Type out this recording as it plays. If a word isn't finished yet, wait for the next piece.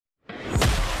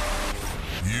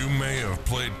You may have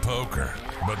played poker,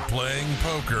 but playing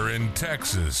poker in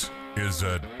Texas is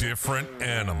a different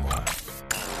animal.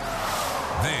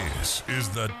 This is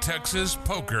the Texas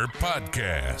Poker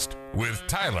Podcast with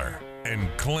Tyler and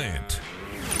Clint.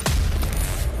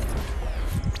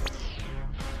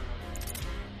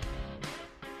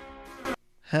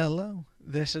 Hello,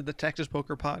 this is the Texas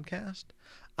Poker Podcast.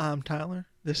 I'm Tyler.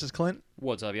 This is Clint.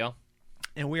 What's up, y'all?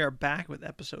 And we are back with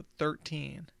episode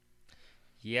 13.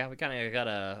 Yeah, we kind of got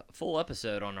a full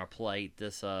episode on our plate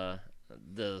this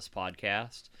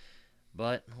podcast,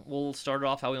 but we'll start it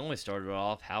off how we always started it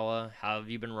off. How have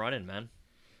you been running, man?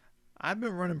 I've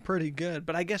been running pretty good,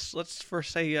 but I guess let's first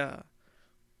say,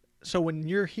 so when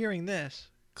you're hearing this,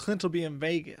 Clint will be in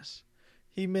Vegas.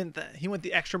 He meant that he went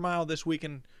the extra mile this week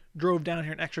and drove down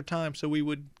here an extra time so we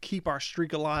would keep our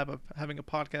streak alive of having a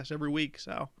podcast every week,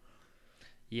 so...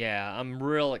 Yeah, I'm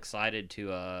real excited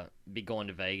to be going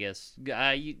to Vegas.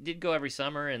 You did go every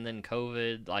summer, and then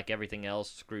COVID, like everything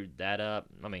else, screwed that up.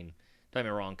 I mean, don't get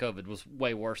me wrong, COVID was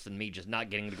way worse than me just not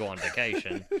getting to go on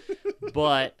vacation.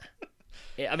 But,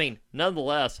 I mean,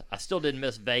 nonetheless, I still didn't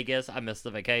miss Vegas. I missed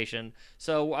the vacation.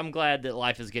 So I'm glad that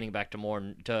life is getting back to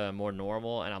more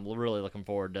normal, and I'm really looking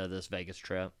forward to this Vegas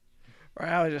trip.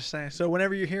 Right, I was just saying. So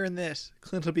whenever you're hearing this,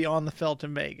 Clint will be on the felt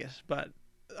in Vegas. But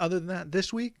other than that,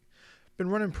 this week, been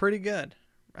running pretty good.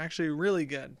 Actually, really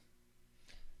good.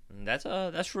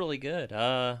 That's really good.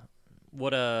 What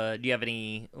do you have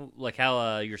any, like,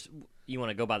 how you want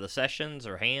to go by the sessions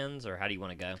or hands, or how do you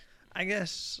want to go? I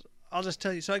guess I'll just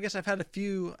tell you. So I guess I've had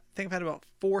about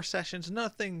 4 sessions.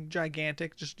 Nothing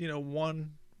gigantic, just, one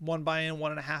buy-in,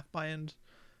 1.5 buy-ins.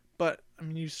 But I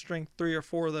mean, you string 3 or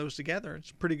 4 of those together,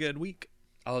 it's a pretty good week.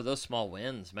 Oh, those small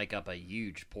wins make up a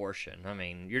huge portion. I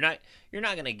mean, you're not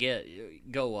gonna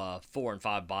go 4 and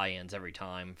 5 buy-ins every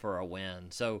time for a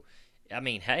win. So, I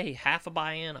mean, hey, half a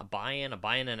buy-in, a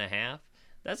buy-in and a half.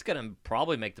 That's gonna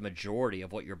probably make the majority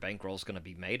of what your bankroll is gonna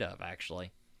be made of,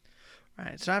 actually. All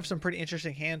right. So I have some pretty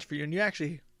interesting hands for you, and you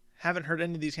actually haven't heard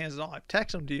any of these hands at all. I've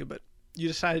texted them to you, but you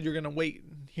decided you're gonna wait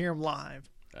and hear them live.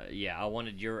 Yeah, I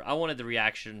wanted the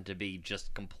reaction to be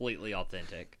just completely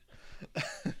authentic.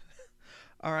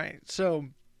 All right, so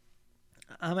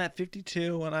I'm at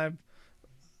 52, and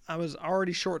I was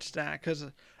already short stacked because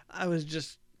I was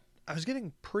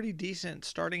getting pretty decent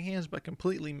starting hands, but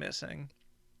completely missing.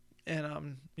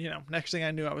 And next thing I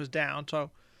knew, I was down.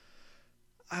 So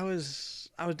I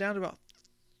was down to about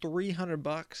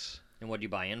 $300. And what did you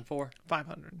buy in for?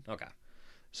 500. Okay.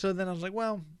 So then I was like,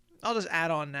 well, I'll just add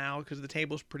on now because the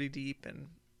table's pretty deep, and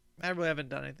I really haven't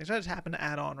done anything. So I just happen to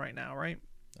add on right now, right?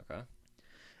 Okay.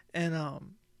 And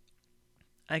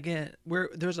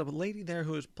there's a lady there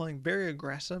who was playing very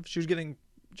aggressive. She was getting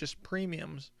just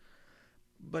premiums,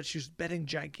 but she was betting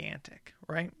gigantic,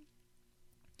 right?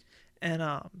 And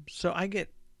so I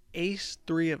get ace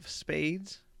 3 of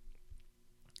spades,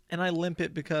 and I limp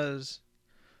it because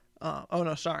I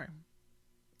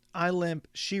limp.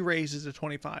 She raises to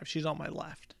 25. She's on my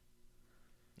left.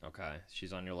 Okay,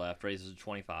 she's on your left, raises to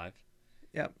 25.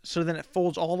 Yep. So then it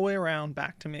folds all the way around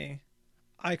back to me.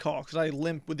 I call because I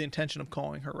limp with the intention of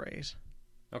calling her raise.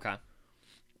 Okay.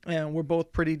 And we're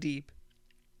both pretty deep.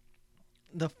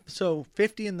 So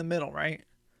 50 in the middle, right?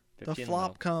 The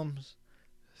flop comes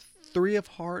 3 of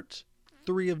hearts,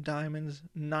 3 of diamonds,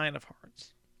 9 of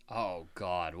hearts. Oh,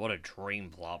 God, what a dream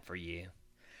flop for you.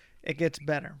 It gets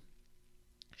better.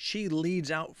 She leads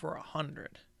out for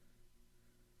 100.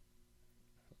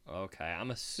 Okay, I'm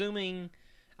assuming...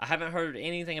 I haven't heard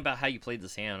anything about how you played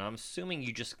this hand. I'm assuming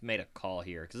you just made a call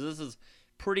here, because this is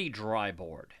pretty dry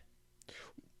board.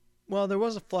 Well, there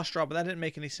was a flush draw, but that didn't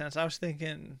make any sense. I was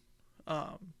thinking...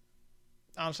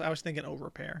 honestly, I was thinking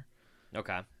overpair.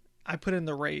 Okay. I put in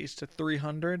the raise to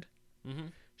 300. Mm-hmm.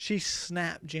 She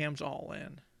snap jams all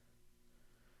in.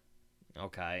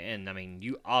 Okay, and I mean,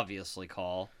 you obviously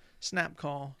call. Snap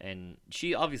call. And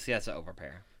she obviously has to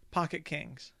overpair. Pocket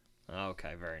kings.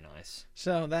 Okay, very nice.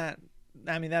 So that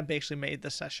basically made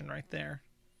the session right there.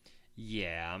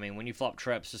 Yeah, I mean, when you flop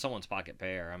trips to someone's pocket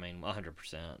pair, I mean,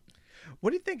 100%. What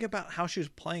do you think about how she was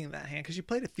playing that hand? Because she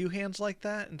played a few hands like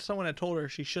that, and someone had told her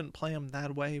she shouldn't play them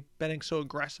that way, betting so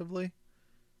aggressively.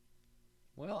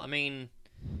 Well, I mean,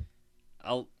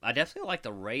 I definitely like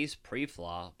the raise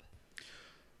pre-flop.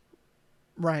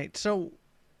 Right. So,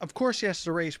 of course she has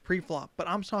to raise pre-flop, but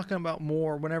I'm talking about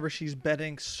more whenever she's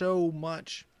betting so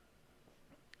much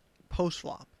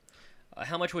post-flop.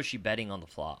 How much was she betting on the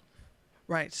flop?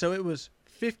 Right. So it was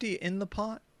 50 in the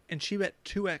pot, and she bet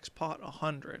 2x pot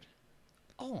 100.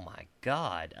 Oh my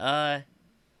God.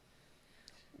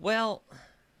 Well,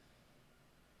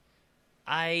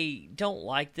 I don't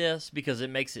like this because it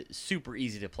makes it super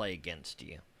easy to play against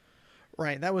you.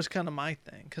 Right, that was kind of my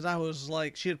thing, because I was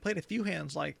like, she had played a few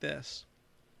hands like this.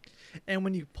 And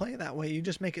when you play that way, you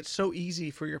just make it so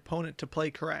easy for your opponent to play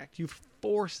correct. You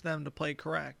force them to play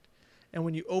correct. And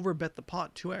when you overbet the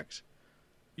pot 2x,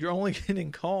 you're only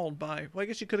getting called by, well, I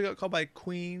guess you could have got called by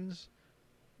queens,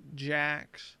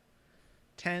 jacks,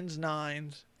 tens,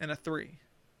 nines, and a 3,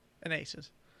 and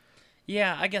aces.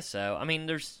 Yeah, I guess so. I mean,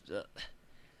 there's...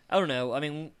 I don't know. I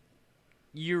mean,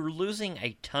 you're losing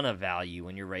a ton of value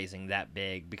when you're raising that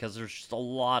big because there's just a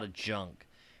lot of junk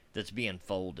that's being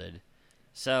folded.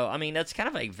 So, I mean, that's kind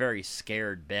of a very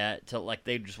scared bet to, like,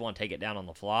 they just want to take it down on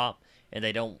the flop, and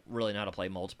they don't really know how to play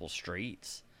multiple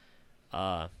streets.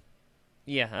 I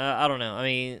don't know. I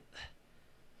mean,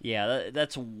 yeah,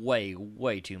 that's way,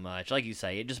 way too much. Like you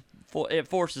say, it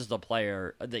forces the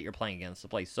player that you're playing against to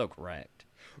play so correct.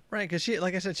 Right, because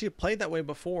like I said, she had played that way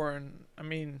before, and, I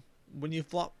mean, when you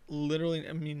flop literally,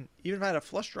 I mean, even if I had a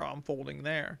flush draw, I'm folding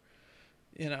there,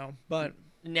 but...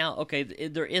 Now, okay,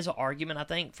 there is an argument, I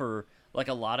think, for... Like,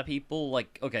 a lot of people,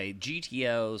 like, okay,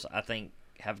 GTOs, I think,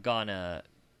 have gotten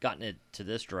it to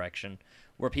this direction,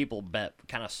 where people bet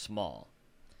kind of small.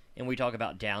 And we talk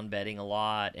about down betting a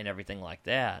lot and everything like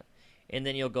that. And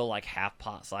then you'll go, like, half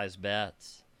pot size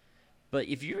bets. But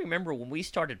if you remember, when we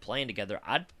started playing together,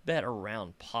 I'd bet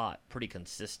around pot pretty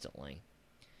consistently.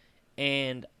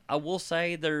 And I will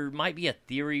say there might be a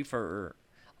theory for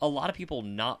a lot of people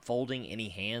not folding any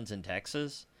hands in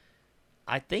Texas.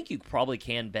 I think you probably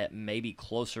can bet maybe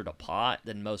closer to pot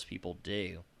than most people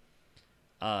do.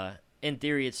 In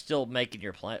theory, it's still making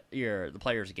the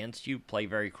players against you play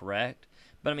very correct.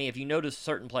 But I mean, if you notice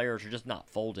certain players are just not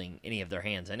folding any of their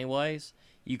hands anyways,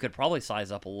 you could probably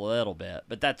size up a little bit,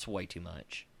 but that's way too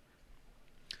much.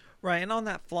 Right, and on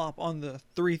that flop, on the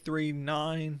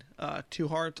 3-3-9, 2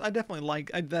 hearts, I definitely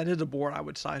that is a board I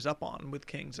would size up on with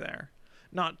kings there.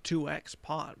 Not 2x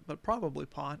pot, but probably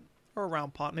pot. Or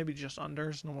around pot, maybe just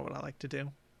unders, and what I like to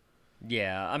do.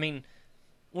 Yeah, I mean,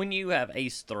 when you have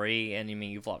ace 3, and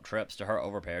you flop trips to her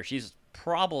overpair, she's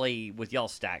probably, with y'all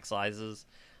stack sizes,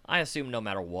 I assume no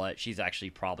matter what, she's actually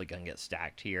probably going to get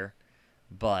stacked here.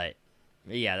 But,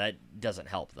 yeah, that doesn't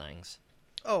help things.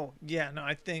 Oh, yeah, no,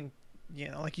 I think,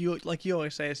 like you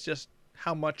always say, it's just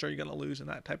how much are you going to lose in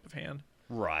that type of hand.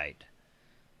 Right.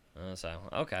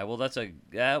 Okay, well,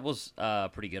 that was a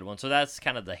pretty good one. So that's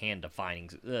kind of the hand defining,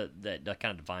 that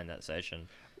kind of defined that session.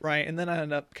 Right, and then I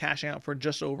ended up cashing out for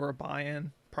just over a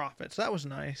buy-in profit, so that was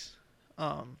nice.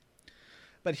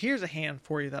 But here's a hand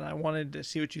for you that I wanted to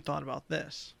see what you thought about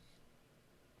this.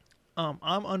 I'm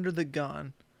under the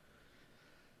gun,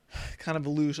 kind of a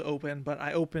loose open, but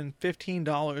I opened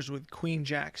 $15 with Queen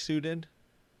Jack suited.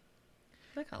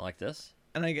 I kind of like this.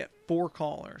 And I get 4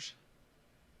 callers.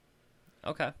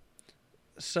 Okay.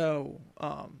 So,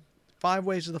 5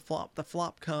 ways to the flop. The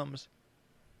flop comes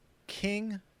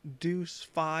king, deuce,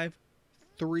 5,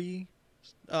 3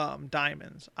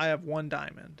 diamonds. I have 1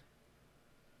 diamond.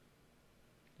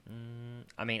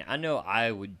 I mean, I know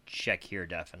I would check here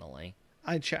definitely.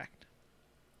 I checked.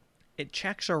 It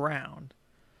checks around.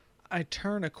 I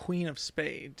turn a queen of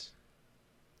spades.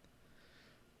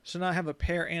 So now I have a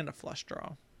pair and a flush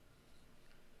draw.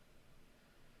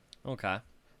 Okay.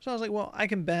 So I was like, well, I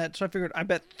can bet. So I figured I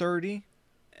bet 30,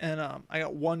 and I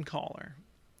got 1 caller.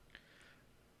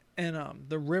 And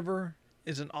the river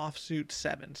is an offsuit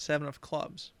 7 of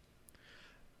clubs.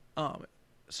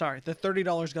 Sorry, the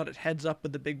 $30 got it heads up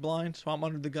with the big blind, so I'm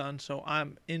under the gun, so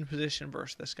I'm in position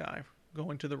versus this guy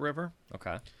going to the river.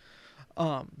 Okay.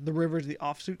 The river is the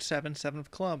offsuit 7 of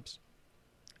clubs.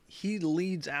 He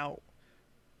leads out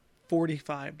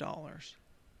 $45.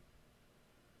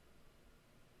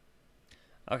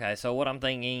 Okay, so what I'm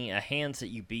thinking, hands that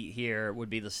you beat here would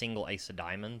be the single ace of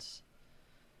diamonds.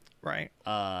 Right.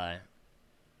 Or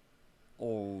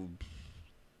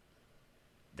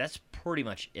that's pretty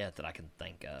much it that I can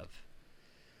think of.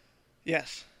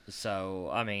 Yes. So,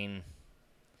 I mean,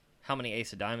 how many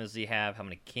ace of diamonds do you have? How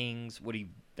many kings? What do you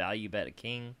value bet a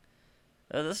king?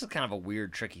 This is kind of a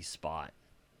weird, tricky spot.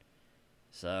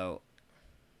 So,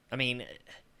 I mean,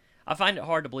 I find it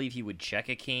hard to believe he would check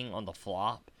a king on the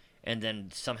flop and then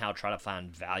somehow try to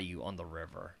find value on the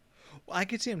river. Well, I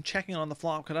could see him checking on the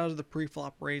flop because I was the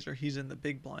pre-flop raiser. He's in the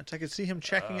big blind. So I could see him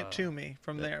checking it to me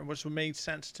from there, which made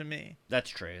sense to me. That's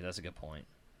true. That's a good point.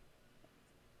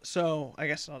 So I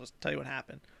guess I'll just tell you what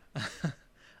happened.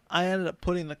 I ended up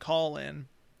putting the call in,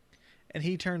 and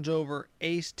he turns over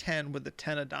ace 10 with the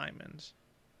 10 of diamonds.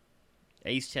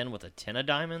 Ace 10 with a 10 of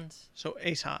diamonds? So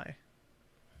ace high.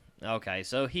 Okay,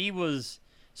 so he was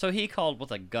So he called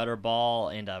with a gutter ball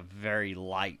and a very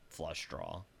light flush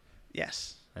draw,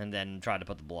 Yes. and then tried to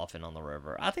put the bluff in on the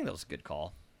river. I think that was a good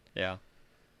call. Yeah.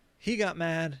 He got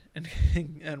mad and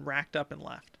and racked up and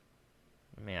left.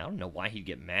 I mean, I don't know why he'd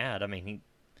get mad. I mean,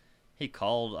 he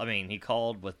called. I mean, he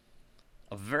called with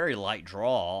a very light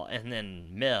draw and then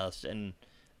missed and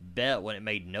bet when it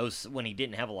made when he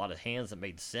didn't have a lot of hands that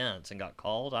made sense and got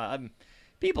called.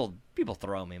 People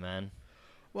throw me, man.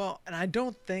 Well, and I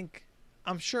don't think,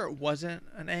 I'm sure it wasn't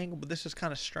an angle, but this is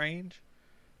kind of strange.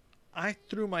 I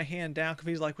threw my hand down because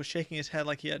he's like was shaking his head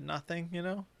like he had nothing, you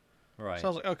know. Right. So I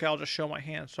was like, okay, I'll just show my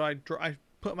hand. So I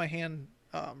put my hand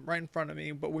right in front of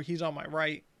me, but where he's on my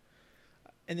right,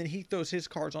 and then he throws his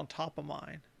cards on top of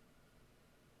mine.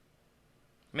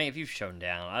 I mean, if you've shown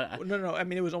down, No. I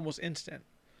mean, it was almost instant.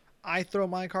 I throw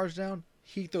my cards down.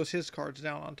 He throws his cards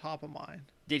down on top of mine.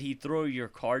 did he throw his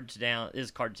cards down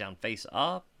face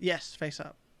up? Yes, face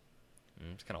up.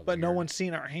 It's kind of But weird. no one's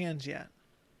seen our hands yet.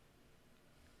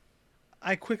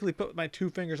 I quickly put my 2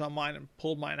 fingers on mine and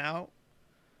pulled mine out.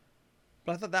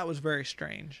 But I thought that was very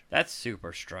strange. That's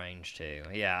super strange too.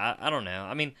 Yeah, I don't know.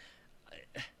 I mean,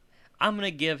 I'm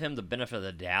gonna give him the benefit of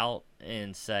the doubt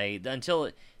and say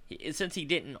since he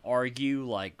didn't argue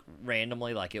like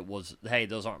randomly, like it was, hey,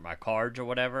 those aren't my cards or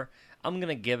whatever. I'm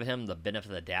gonna give him the benefit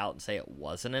of the doubt and say it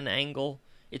wasn't an angle.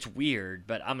 It's weird,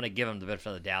 but I'm gonna give him the benefit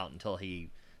of the doubt until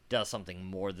he does something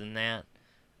more than that.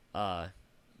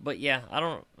 But yeah,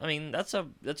 I mean, that's a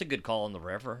good call on the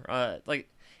river.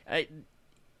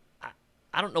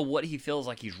 I don't know what he feels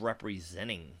like he's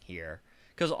representing here,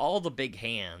 because all the big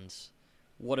hands.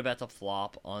 What about the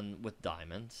flop with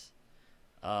diamonds?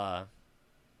 I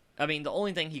mean, the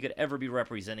only thing he could ever be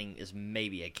representing is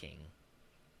maybe a king.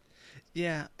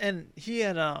 Yeah, and he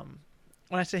had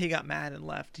when I say he got mad and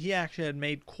left, he actually had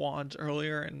made quads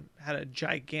earlier and had a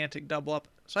gigantic double up.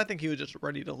 So I think he was just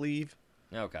ready to leave.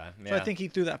 Okay, yeah. So I think he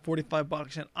threw that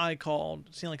 $45 and I called.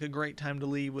 Seemed like a great time to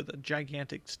leave with a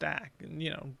gigantic stack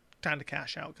and, time to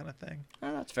cash out kind of thing.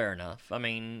 Well, that's fair enough. I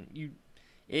mean,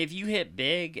 if you hit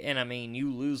big and I mean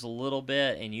you lose a little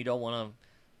bit and you don't want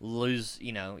to lose,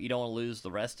 you don't want to lose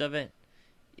the rest of it.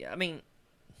 Yeah, I mean,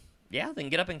 yeah, then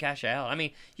get up and cash out. I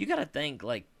mean, you got to think,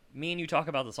 like me and you talk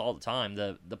about this all the time.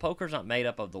 The poker's not made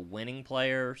up of the winning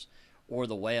players or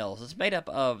the whales. It's made up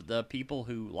of the people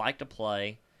who like to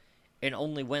play and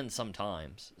only win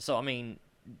sometimes. So I mean,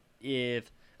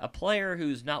 if a player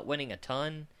who's not winning a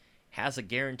ton has a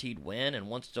guaranteed win and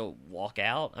wants to walk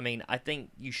out, I mean, I think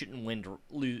you shouldn't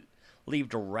leave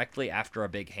directly after a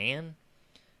big hand.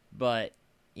 But,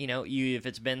 if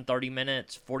it's been 30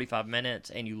 minutes, 45 minutes,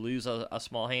 and you lose a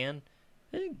small hand,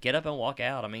 get up and walk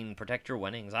out. I mean, protect your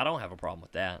winnings. I don't have a problem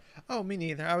with that. Oh, me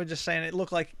neither. I was just saying it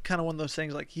looked like kind of one of those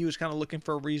things like he was kind of looking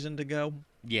for a reason to go.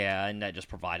 Yeah, and that just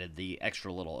provided the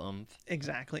extra little oomph.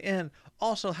 Exactly. And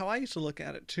also how I used to look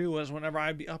at it too was whenever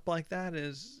I'd be up like that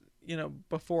is,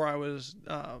 before I was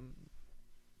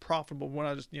profitable, when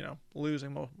I was,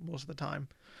 losing most of the time,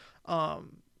 I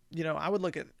would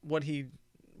look at what he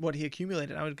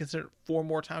accumulated. I would consider 4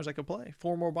 more times I could play,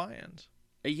 4 more buy-ins.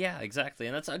 Yeah, exactly.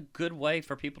 And that's a good way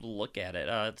for people to look at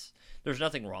it. There's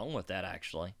nothing wrong with that,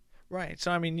 actually. Right.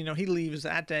 So, I mean, he leaves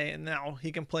that day and now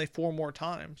he can play 4 more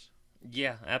times.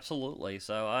 Yeah, absolutely.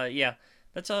 So, yeah,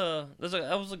 that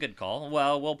was a good call.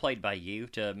 Well played by you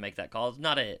to make that call.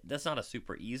 That's not a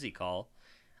super easy call.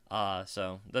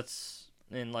 So that's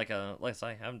in like I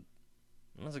say,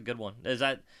 that's a good one.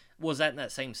 Was that in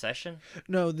that same session?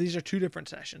 No, these are 2 different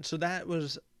sessions. So that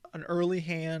was an early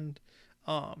hand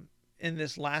in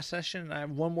this last session, and I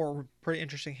have one more pretty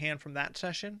interesting hand from that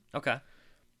session. Okay.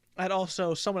 I'd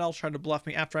also, someone else tried to bluff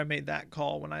me after I made that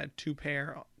call when I had 2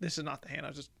 pair. This is not the hand. I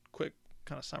was just quick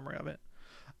kind of summary of it.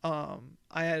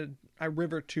 I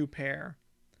river 2 pair,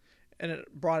 and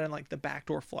it brought in like the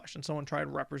backdoor flush, and someone tried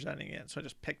representing it, so I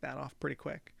just picked that off pretty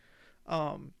quick.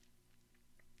 And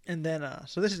then,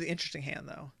 so this is the interesting hand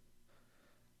though.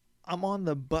 I'm on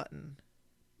the button.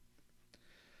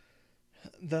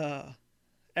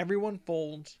 Everyone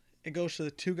folds. It goes to the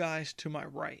 2 guys to my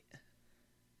right.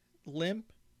 Limp,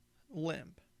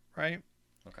 right?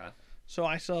 Okay. So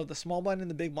I still have the small blind and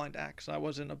the big blind act, so I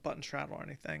wasn't a button straddle or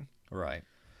anything. Right.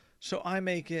 So I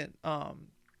make it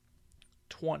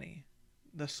 20.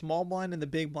 The small blind and the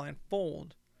big blind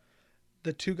fold.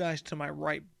 The 2 guys to my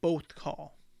right both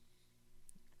call.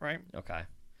 Right? Okay.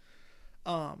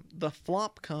 The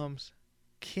flop comes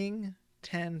King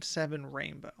 10-7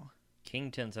 rainbow.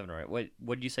 King 10-7, right? What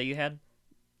did you say you had?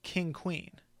 King Queen.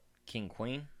 King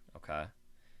Queen? Okay.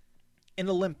 In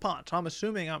a limp pot. So I'm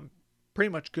assuming I'm pretty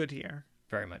much good here.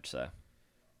 Very much so.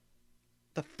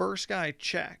 The first guy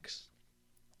checks.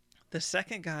 The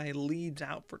second guy leads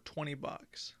out for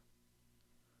 $20.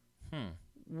 Hmm.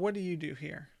 What do you do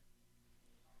here?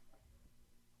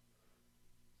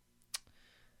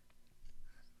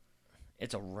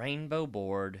 It's a rainbow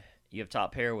board. You have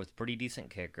top pair with pretty decent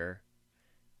kicker.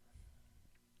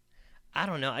 I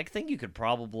don't know. I think you could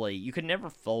never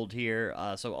fold here.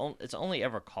 So it's only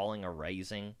ever calling or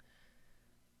raising.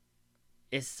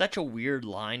 It's such a weird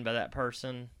line by that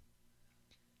person.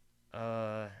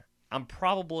 I'm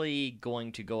probably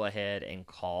going to go ahead and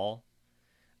call.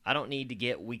 I don't need to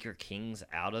get weaker kings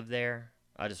out of there.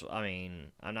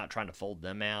 I'm not trying to fold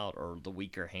them out or the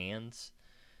weaker hands.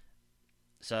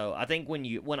 So I think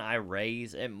when I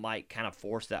raise, it might kind of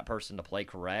force that person to play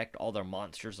correct all their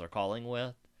monsters they're calling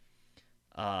with.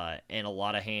 And a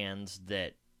lot of hands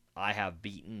that I have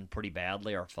beaten pretty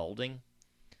badly are folding.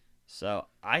 So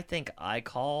I think I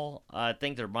call. I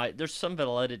think there's some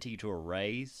validity to a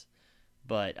raise,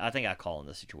 but I think I call in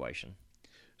this situation.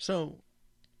 So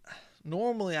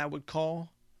normally I would call,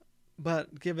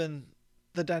 but given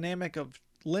the dynamic of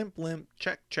limp,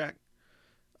 check,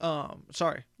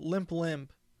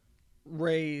 limp,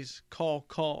 raise,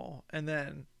 call, and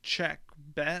then check,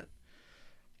 bet,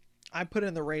 I put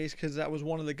in the raise because that was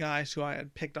one of the guys who I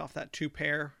had picked off that 2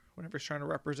 pair whenever he's trying to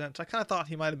represent. So I kind of thought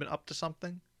he might have been up to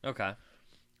something. Okay.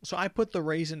 So I put the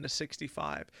raise into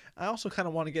 65. I also kind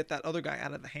of want to get that other guy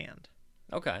out of the hand.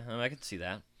 Okay, I can see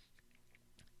that.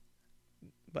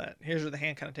 But here's where the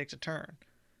hand kind of takes a turn.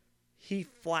 He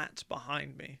flats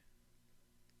behind me.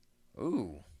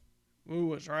 Ooh. Ooh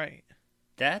was right.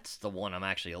 That's the one I'm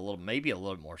actually maybe a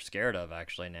little more scared of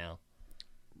actually now.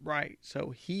 Right. So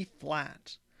he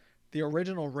flats. The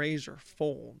original raiser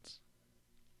folds.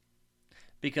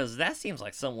 Because that seems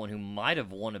like someone who might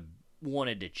have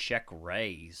wanted to check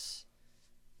raise.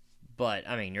 But,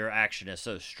 I mean, your action is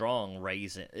so strong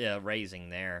raising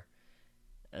there.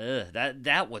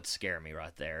 That would scare me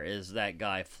right there, is that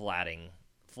guy flatting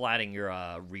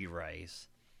your re-raise.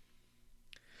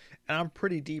 And I'm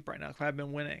pretty deep right now because I've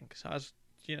been winning. So I was,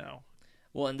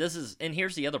 Well, and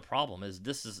here's the other problem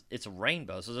it's a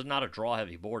rainbow, so there's not a draw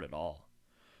heavy board at all.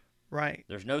 Right.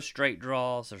 There's no straight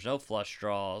draws, there's no flush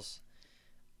draws.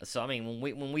 So I mean,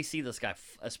 when we see this guy,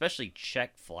 especially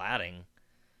check flatting,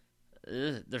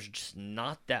 there's just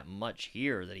not that much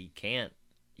here that he can't.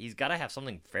 He's got to have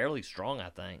something fairly strong, I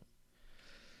think.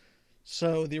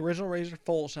 So the original raiser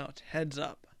folds now. It's heads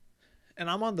up. And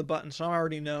I'm on the button, so I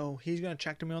already know he's going to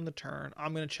check to me on the turn.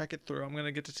 I'm going to check it through. I'm going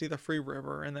to get to see the free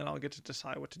river, and then I'll get to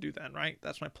decide what to do then, right?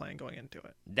 That's my plan going into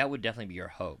it. That would definitely be your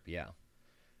hope, yeah.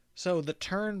 So the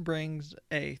turn brings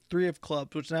a 3 of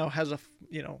clubs, which now has a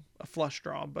flush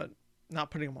draw, but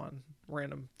not putting him on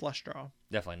random flush draw.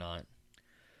 Definitely not.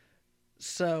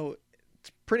 So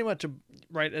it's pretty much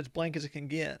as blank as it can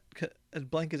get, as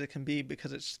blank as it can be,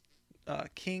 because it's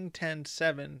King 10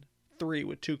 7 3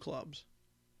 with 2 clubs.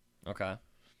 Okay.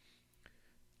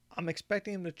 I'm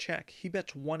expecting him to check. He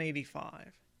bets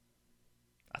 185.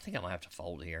 I think I might have to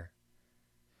fold here.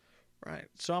 Right.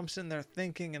 So I'm sitting there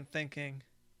thinking.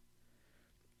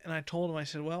 And I told him, I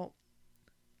said, well,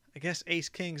 I guess ace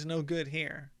king's no good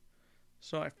here.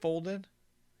 So I folded.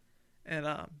 And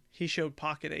he showed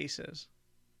pocket aces.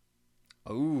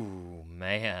 Ooh,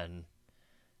 man.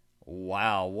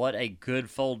 Wow, what a good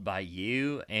fold by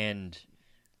you, and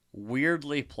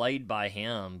weirdly played by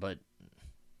him, but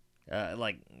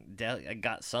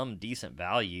got some decent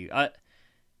value. I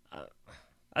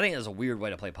think it's a weird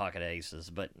way to play pocket aces,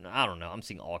 but I don't know. I'm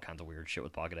seeing all kinds of weird shit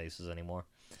with pocket aces anymore.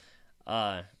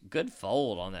 Good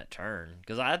fold on that turn,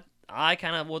 because I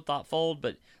kind of would thought fold,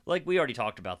 but like we already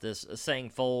talked about this, saying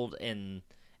fold in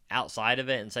outside of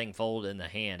it and saying fold in the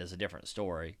hand is a different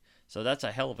story. So that's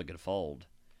a hell of a good fold.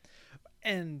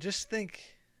 And just think,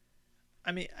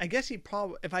 I mean, I guess he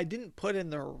probably, if I didn't put in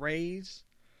the raise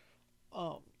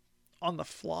on the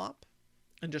flop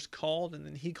and just called, and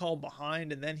then he called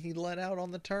behind and then he let out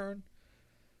on the turn,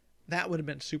 that would have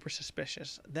been super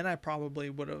suspicious. Then I probably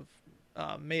would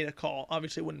have made a call.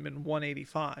 Obviously it wouldn't have been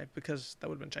 185 because that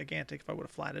would have been gigantic if I would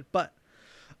have flatted, but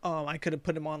I could have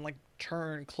put him on like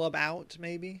turn club out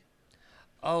maybe.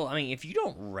 Oh, I mean, if you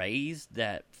don't raise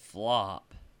that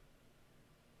flop,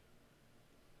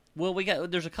 well,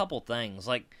 there's a couple things.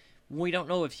 Like, we don't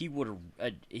know if he would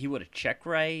have check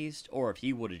raised or if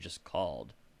he would have just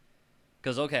called.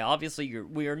 Because, okay, obviously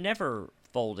we are never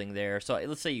folding there. So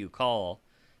let's say you call.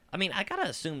 I mean, I gotta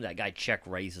assume that guy check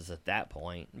raises at that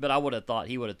point. But I would have thought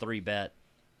he would have 3-bet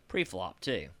pre-flop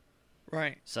too.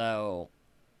 Right. So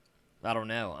I don't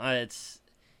know. It's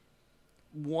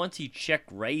once he check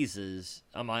raises,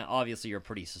 obviously you're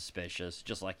pretty suspicious,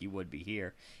 just like you would be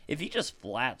here. If he just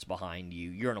flats behind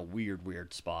you, you're in a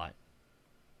weird spot.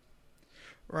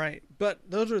 Right. But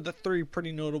those are the three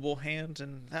pretty notable hands,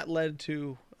 and that led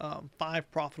to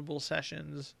 5 profitable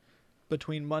sessions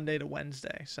between Monday to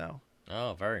Wednesday. So.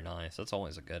 Oh, very nice. That's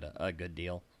always a good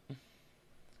deal.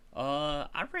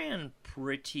 I ran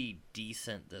pretty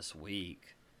decent this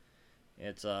week.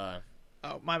 It's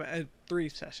Oh, my bad. 3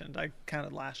 sessions. I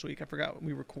counted last week. I forgot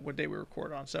what day we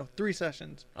recorded on. So 3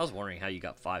 sessions. I was wondering how you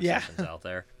got 5 Yeah. sessions out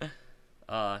there.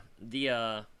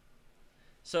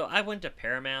 So I went to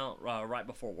Paramount right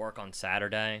before work on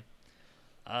Saturday.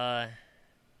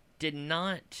 Did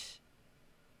not.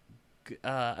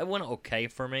 It went okay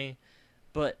for me,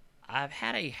 but I've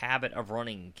had a habit of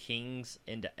running kings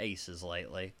into aces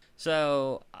lately.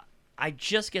 So I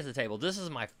just get to the table. This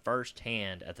is my first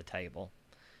hand at the table.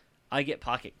 I get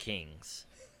pocket kings.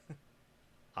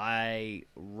 I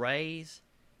raise.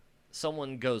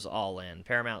 Someone goes all in.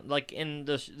 Paramount, like, in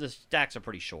the stacks are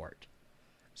pretty short.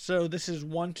 So this is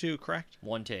 1-2, correct?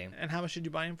 1-2. And how much did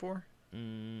you buy him for?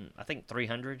 I think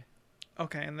 300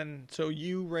 Okay, and then so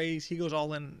you raise, he goes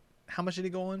all in. How much did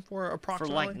he go in for for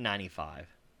approximately? like 95.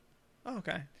 Oh,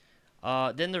 okay.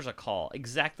 Then there's a call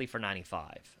exactly for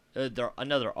 95.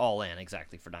 Another all in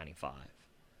exactly for 95.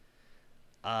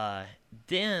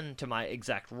 Then to my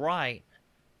exact right,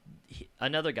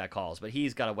 another guy calls, but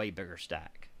he's got a way bigger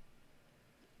stack.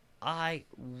 I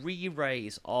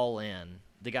re-raise all in.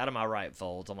 The guy to my right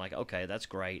folds. I'm like, okay, that's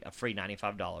great. A free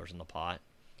 $95 in the pot.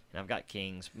 And I've got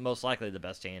kings. Most likely the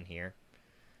best hand here.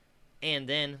 And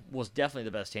then was definitely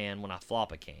the best hand when I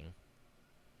flop a king.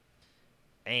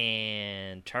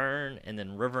 And turn, and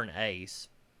then river and ace.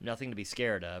 Nothing to be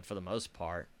scared of for the most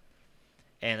part.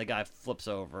 And the guy flips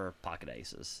over pocket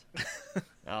aces.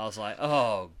 I was like,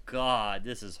 oh, God,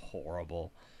 this is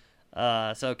horrible.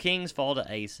 So kings fall to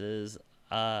aces.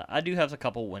 I do have a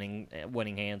couple winning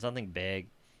hands, nothing big.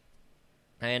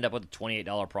 I end up with a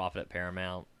 $28 profit at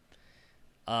Paramount.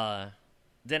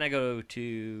 Then I go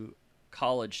to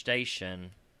College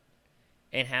Station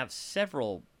and have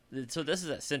several. So this is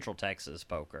at Central Texas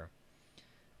Poker.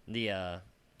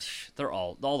 They're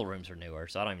all the rooms are newer,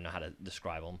 so I don't even know how to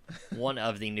describe them. One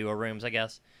of the newer rooms, I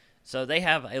guess. So they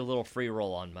have a little free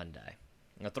roll on Monday,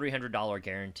 a $300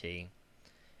 guarantee.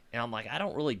 And I'm like, I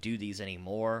don't really do these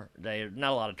anymore. There's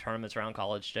not a lot of tournaments around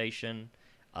College Station.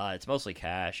 It's mostly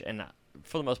cash, and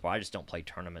for the most part, I just don't play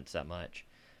tournaments that much.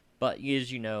 But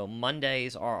as you know,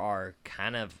 Mondays are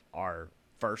kind of our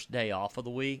first day off of the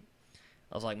week.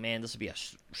 I was like, man, this would be a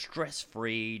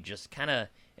stress-free, just kind of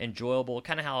enjoyable,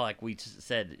 kind of how like we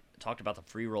talked about the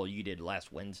free roll you did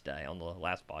last Wednesday on the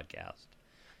last podcast.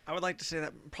 I would like to say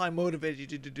that probably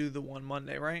motivated you to do the one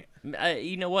Monday, right?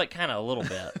 You know what? Kind of a little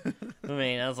bit. I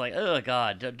mean, I was like, oh,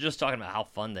 God, just talking about how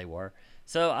fun they were.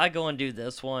 So I go and do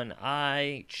this one.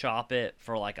 I chop it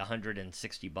for like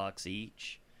 $160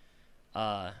 each.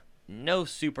 No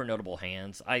super notable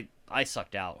hands. I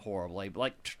sucked out horribly, but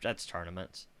like that's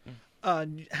tournaments. How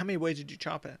many ways did you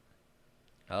chop it?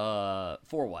 4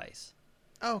 ways.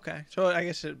 Oh, okay. So I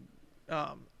guess it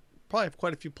probably have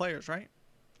quite a few players, right?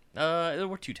 There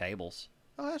were 2 tables.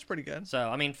 Oh, that's pretty good. So,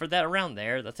 I mean, for that around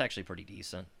there, that's actually pretty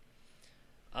decent.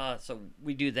 So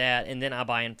we do that, and then I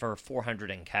buy in for $400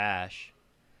 in cash.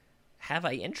 Have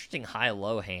a interesting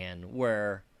high-low hand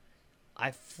where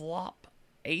I flop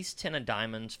ace-10 of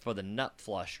diamonds for the nut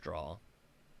flush draw.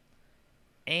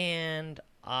 And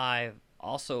I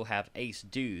also have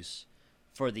ace-deuce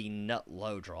for the nut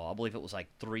low draw. I believe it was like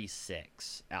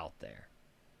 3-6 out there.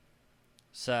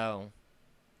 So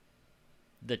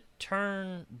the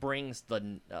turn brings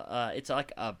the it's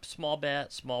like a small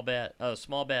bet, small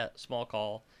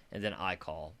call, and then I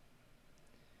call.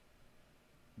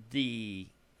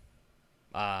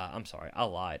 I'm sorry, I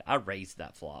lied. I raised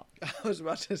that flop. I was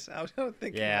about to say, I was going to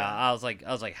think. Yeah, I was like,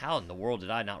 how in the world did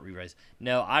I not re-raise?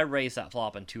 No, I raised that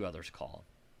flop and 2 others call.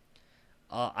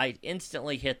 I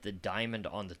instantly hit the diamond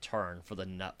on the turn for the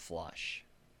nut flush.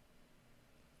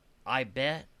 I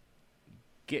bet,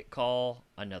 get call,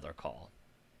 another call.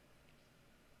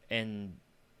 And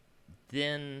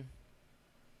then...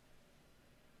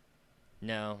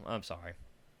 No, I'm sorry.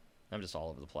 I'm just all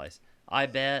over the place. I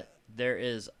bet there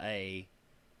is a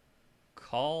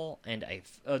call and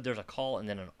there's a call and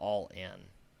then an all in.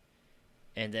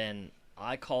 And then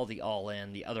I call the all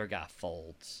in, the other guy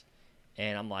folds.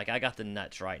 And I'm like, I got the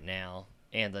nuts right now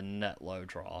and the nut low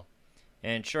draw.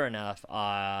 And sure enough,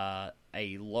 a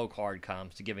low card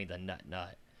comes to give me the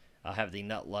nut. I have the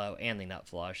nut low and the nut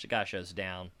flush. The guy shows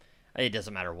down. It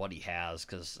doesn't matter what he has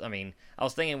because, I mean, I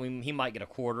was thinking he might get a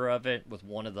quarter of it with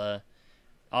one of the...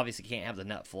 Obviously can't have the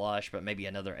nut flush, but maybe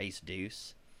another ace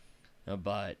deuce.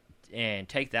 And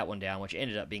take that one down, which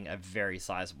ended up being a very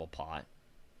sizable pot.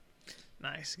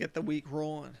 Nice. Get the week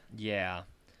rolling. Yeah.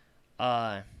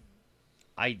 I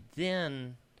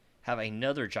then have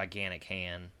another gigantic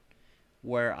hand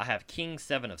where I have King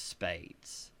 7 of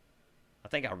spades. I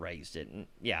think I raised it. And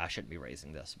yeah, I shouldn't be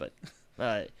raising this, but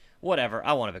whatever.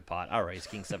 I want a big pot. I raised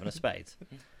King 7 of spades.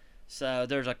 So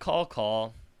there's a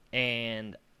call,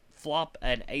 and flop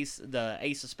an ace. The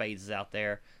ace of spades is out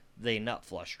there. The nut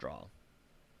flush draw.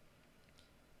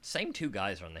 Same two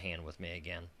guys are in the hand with me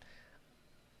again.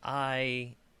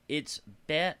 It's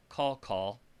bet,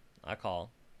 call. I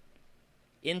call.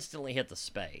 Instantly hit the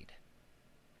spade.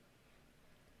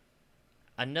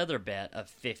 Another bet of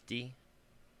 50,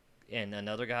 and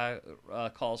another guy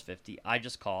calls 50. I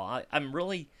just call.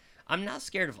 I'm not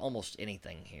scared of almost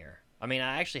anything here. I mean,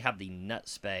 I actually have the nut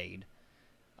spade.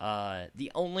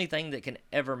 The only thing that can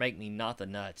ever make me not the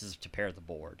nuts is to pair the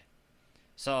board.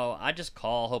 So I just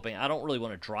call, hoping. I don't really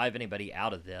want to drive anybody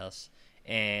out of this,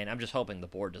 and I'm just hoping the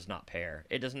board does not pair.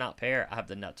 It does not pair. I have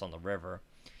the nuts on the river.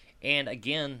 And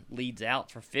again, leads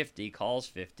out for 50, calls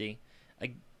 50.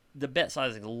 The bet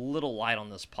size is a little light on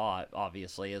this pot,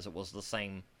 obviously, as it was the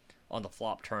same on the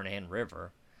flop, turn, and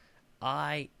river.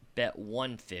 I bet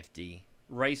 150,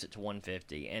 raise it to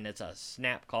 150, and it's a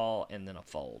snap call and then a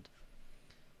fold,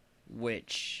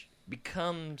 which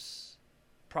becomes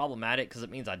problematic because it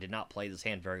means I did not play this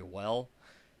hand very well,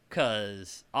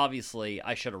 because obviously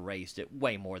I should have raised it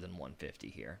way more than 150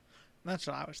 here. That's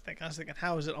what I was thinking. I was thinking,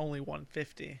 how is it only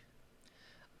 150?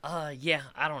 Yeah,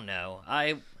 I don't know.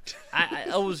 I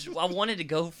wanted to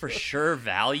go for sure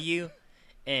value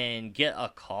and get a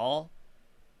call.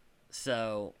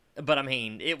 So, but I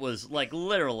mean, it was like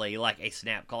literally like a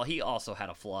snap call. He also had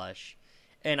a flush,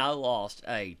 and I lost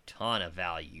a ton of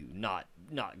value not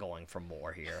going for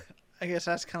more here. I guess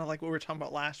that's kind of like what we were talking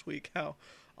about last week, how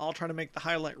I'll try to make the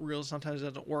highlight reels. Sometimes it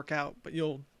doesn't work out, but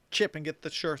you'll chip and get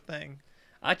the sure thing.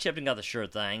 I chipped and got the sure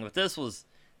thing, but this was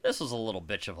a little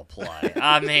bitch of a play.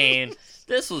 I mean,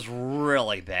 this was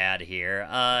really bad here.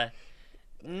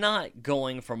 Not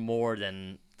going for more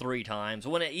than 3 times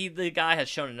when the guy has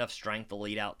shown enough strength to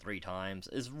lead out 3 times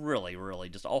is really, really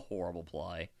just a horrible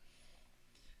play.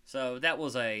 So that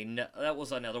was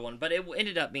another one, but it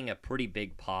ended up being a pretty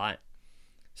big pot.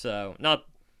 So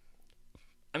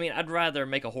I'd rather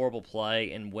make a horrible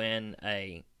play and win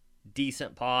a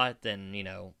decent pot than,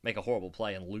 make a horrible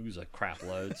play and lose a crap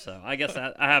load. So I guess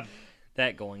I have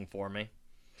that going for me.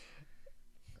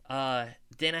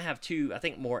 Then I have 2, I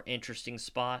think, more interesting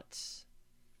spots.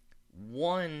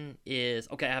 One is,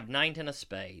 okay, I have 9-10 of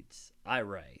spades. I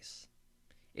raise.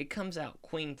 It comes out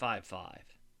Queen 5-5.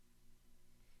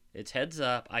 It's heads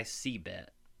up. I c-bet.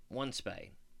 1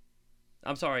 spade.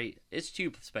 I'm sorry, it's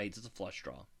 2 spades. It's a flush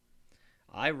draw.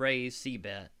 I raise,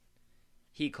 c-bet.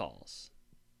 He calls.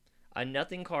 A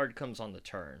nothing card comes on the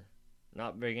turn.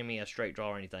 Not bringing me a straight draw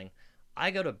or anything.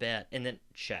 I go to bet and then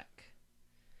check.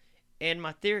 And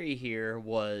my theory here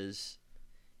was,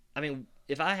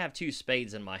 if I have 2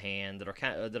 spades in my hand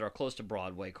that are close to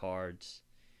Broadway cards,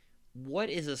 what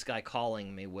is this guy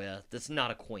calling me with that's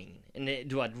not a queen? And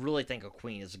do I really think a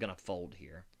queen is going to fold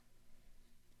here?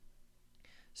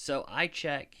 So I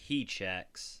check, he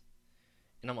checks,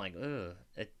 and I'm like, ugh,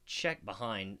 a check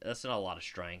behind, that's not a lot of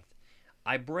strength.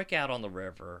 I brick out on the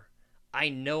river. I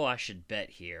know I should bet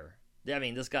here.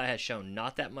 This guy has shown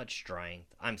not that much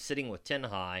strength. I'm sitting with 10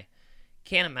 high.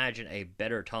 Can't imagine a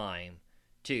better time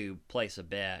to place a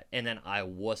bet. And then I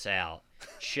wuss out,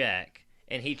 check,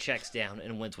 and he checks down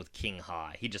and wins with king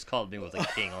high. He just called me with a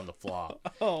king on the flop.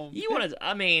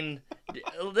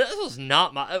 This was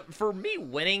not for me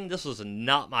winning, this was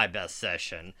not my best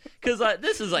session. Because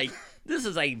this is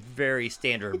a very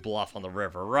standard bluff on the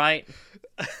river, right?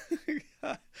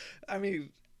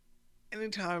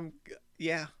 Anytime,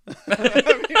 yeah.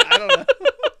 I don't know.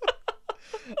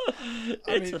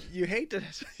 You hate to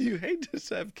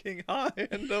have king high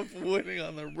end up winning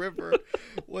on the river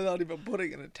without even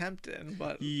putting an attempt in.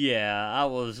 But yeah,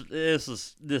 This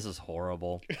is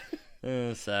horrible.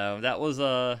 So that was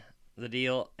the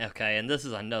deal. Okay, and this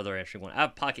is another interesting one. I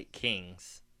have pocket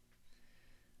kings.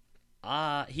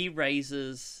 He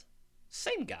raises.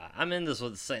 Same guy. This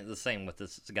was the same with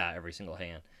this guy every single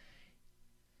hand.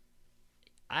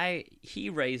 He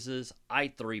raises. I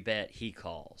 3-bet. He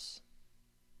calls.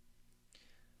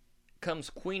 Comes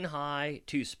queen high,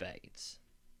 2 spades.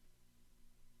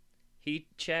 He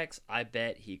checks. I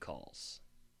bet. He calls.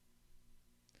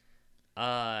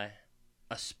 A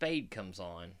spade comes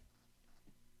on.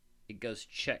 It goes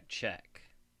check, check.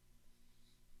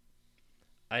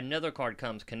 Another card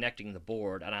comes connecting the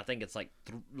board, and I think it's like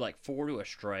 4 to a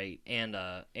straight, and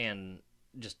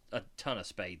just a ton of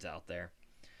spades out there.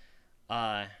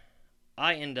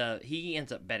 he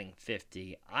ends up betting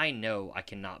 50. I know I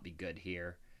cannot be good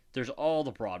here. There's all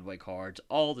the Broadway cards,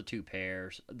 all the two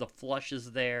pairs, the flush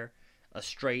is there, a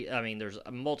straight. I mean, there's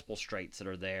multiple straights that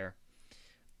are there.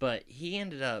 But it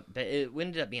ended up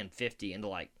being 50 into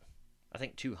like, I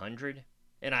think 200,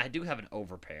 and I do have an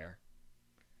overpair.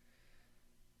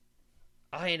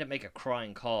 I end up making a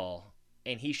crying call,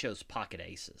 and he shows pocket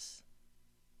aces.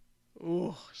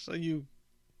 Ooh, so you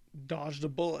dodged a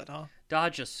bullet, huh?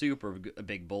 Dodge a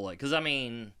big bullet, because I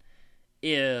mean,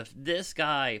 if this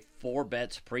guy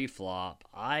 4-bets pre-flop,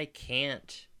 I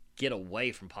can't get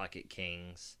away from pocket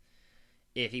kings.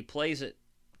 If he plays it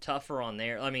tougher on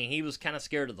there, I mean, he was kind of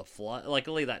scared of the flush.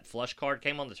 Luckily, that flush card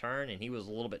came on the turn, and he was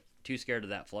a little bit too scared of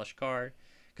that flush card.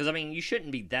 Because, I mean, you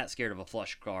shouldn't be that scared of a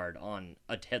flush card on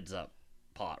a heads-up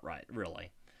pot, right,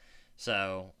 really.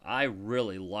 So, I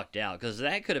really lucked out, because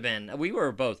that could have been, we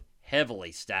were both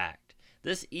heavily stacked.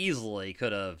 This easily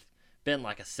could have been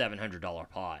like a $700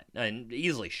 pot, and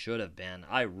easily should have been.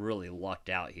 I really lucked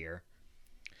out here.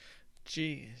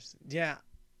 Jeez, yeah.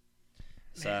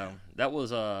 So that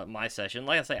was my session.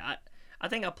 Like I say, I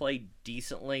think I played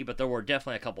decently, but there were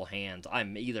definitely a couple hands I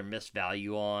either missed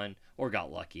value on or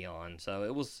got lucky on. So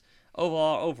it was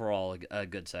overall a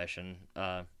good session.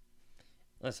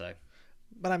 Let's say.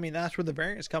 But I mean, that's where the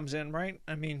variance comes in, right?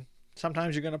 I mean,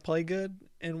 sometimes you're going to play good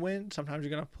and win. Sometimes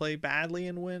you're going to play badly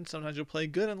and win. Sometimes you'll play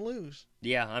good and lose.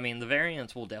 Yeah, I mean, the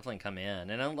variance will definitely come in.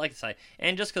 And I'd like to say,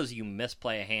 and just because you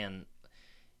misplay a hand,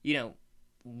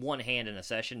 one hand in a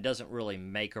session doesn't really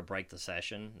make or break the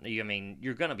session. I mean,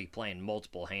 you're going to be playing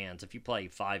multiple hands. If you play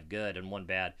 5 good and 1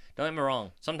 bad, don't get me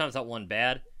wrong, sometimes that 1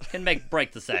 bad can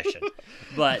break the session,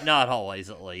 but not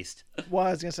always, at least. Well, I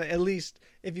was going to say, at least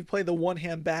if you play the one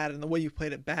hand bad and the way you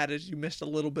played it bad is you missed a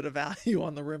little bit of value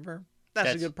on the river,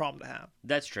 that's a good problem to have.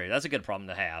 That's true. That's a good problem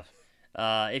to have.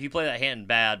 If you play that hand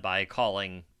bad by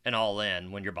calling an all-in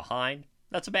when you're behind,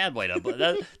 that's a bad way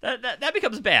to... that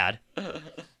becomes bad.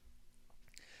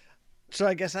 So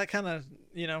I guess that kind of,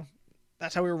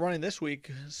 that's how we were running this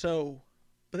week. So,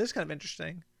 but this is kind of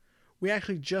interesting. We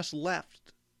actually just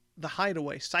left the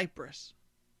hideaway, Cypress.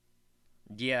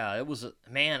 Yeah, it was,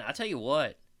 man, I tell you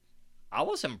what, I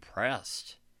was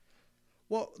impressed.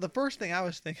 Well, the first thing I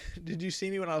was thinking, did you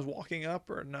see me when I was walking up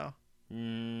or no?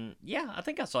 Yeah, I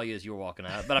think I saw you as you were walking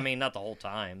up, but I mean, not the whole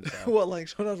time. So. Well,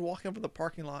 so when I was walking up in the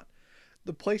parking lot,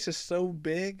 the place is so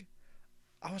big,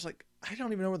 I was like, I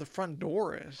don't even know where the front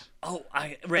door is. Oh,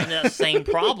 I ran into that same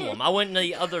problem. I went to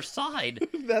the other side,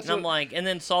 and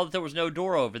then saw that there was no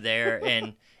door over there,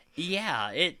 and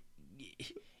yeah,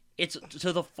 it's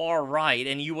to the far right,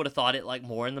 and you would have thought it like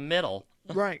more in the middle.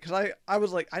 Right, because I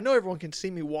was like, I know everyone can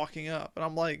see me walking up, and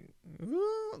I'm like,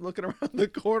 looking around the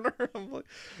corner, I'm like,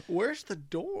 where's the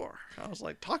door? I was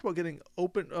like, talk about getting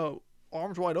open,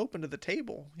 arms wide open to the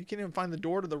table. You can't even find the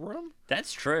door to the room.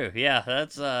 That's true. Yeah,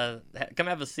 that's come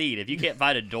have a seat. If you can't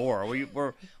find a door,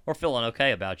 we're feeling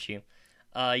okay about you.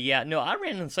 Yeah, no, I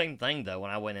ran into the same thing though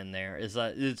when I went in there.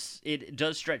 It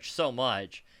does stretch so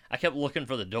much. I kept looking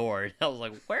for the door, and I was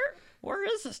like,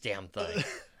 where is this damn thing?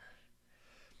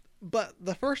 But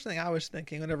the first thing I was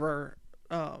thinking whenever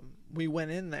we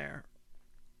went in there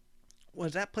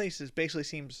was that place basically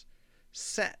seems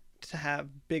set to have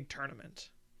big tournaments.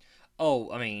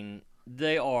 Oh, I mean,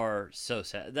 they are so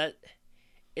set. That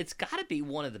it's got to be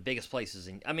one of the biggest places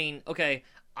I mean, okay,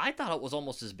 I thought it was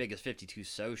almost as big as 52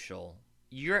 Social.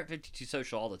 You're at 52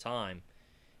 Social all the time.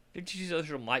 52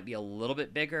 Social might be a little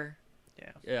bit bigger.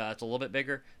 Yeah, it's a little bit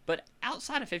bigger. But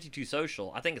outside of 52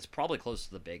 Social, I think it's probably close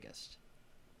to the biggest.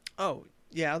 Oh,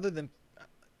 yeah,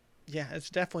 it's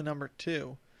definitely number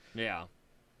 2. Yeah.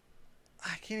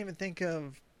 I can't even think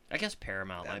of... I guess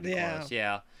Paramount might be close.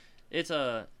 Yeah.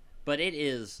 But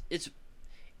it's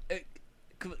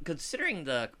considering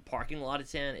the parking lot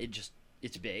it's in,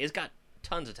 it's big. It's got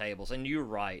tons of tables, and you're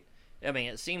right. I mean,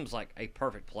 it seems like a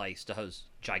perfect place to host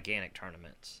gigantic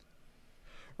tournaments.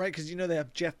 Right, because they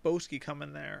have Jeff Boski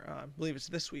coming there. I believe it's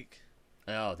this week.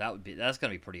 Oh, that's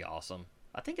gonna be pretty awesome.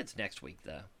 I think it's next week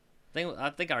though. I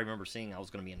think I remember seeing I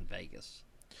was gonna be in Vegas.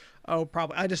 Oh,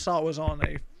 probably. I just saw it was on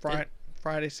a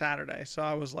Friday, Saturday, so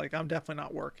I was like, I'm definitely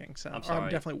not working. So I'm sorry. I'm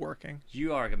definitely working.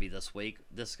 You are gonna be this week.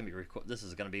 This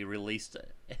is gonna be released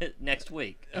next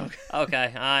week.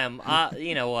 Okay. I am.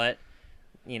 You know what?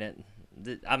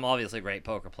 I'm obviously a great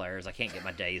poker player. I can't get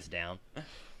my days down.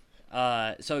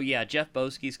 So yeah, Jeff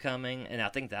Boski's coming, and I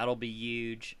think that'll be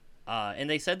huge. And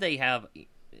they said they have.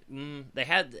 I'm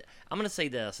gonna say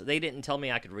this. They didn't tell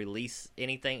me I could release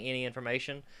any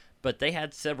information. But they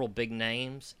had several big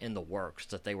names in the works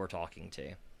that they were talking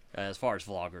to, as far as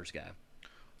vloggers go.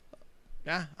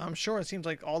 Yeah, I'm sure. It seems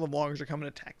like all the vloggers are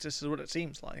coming to Texas, is what it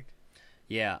seems like.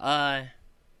 Yeah.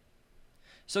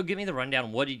 So give me the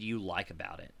rundown. What did you like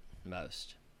about it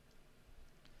most?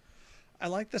 I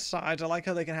like the size. I like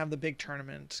how they can have the big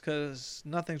tournaments because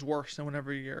nothing's worse than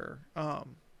whenever you're. Well,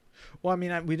 I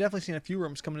mean, we definitely seen a few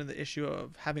rooms coming to the issue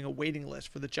of having a waiting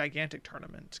list for the gigantic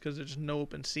tournaments because there's no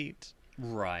open seats.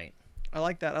 Right. I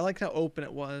like that. I like how open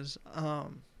it was.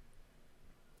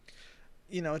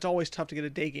 It's always tough to get a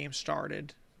day game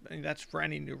started. I mean, that's for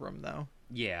any new room though.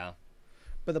 Yeah.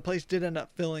 But the place did end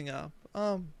up filling up.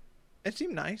 It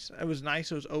seemed nice. It was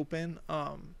nice. It was open.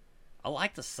 I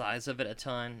like the size of it a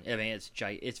ton. I mean,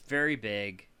 it's very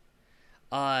big.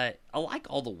 I like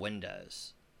all the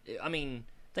windows. I mean,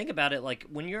 think about it. Like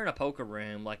when you're in a poker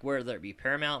room, like whether it be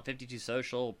Paramount, 52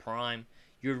 Social, Prime,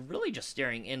 you're really just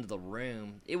staring into the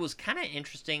room. It was kind of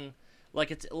interesting.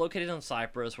 Like it's located on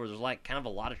Cypress, where there's like kind of a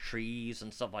lot of trees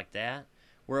and stuff like that.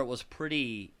 Where it was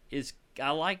pretty. I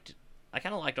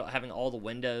kind of liked having all the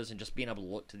windows and just being able to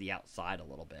look to the outside a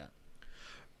little bit.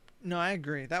 No, I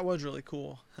agree. That was really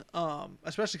cool.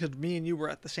 Especially because me and you were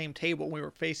at the same table. We were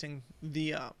facing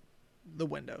the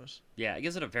windows. Yeah, it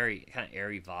gives it a very kind of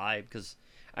airy vibe. Because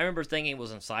I remember thinking it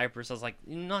was in Cyprus. I was like,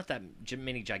 not that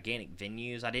many gigantic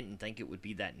venues. I didn't think it would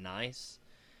be that nice.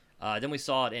 Then we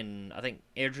saw it in, I think,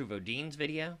 Andrew Vodine's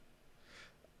video.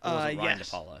 Or was it Ryan Yes.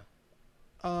 DePaulo?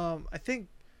 I think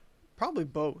probably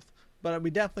both. But we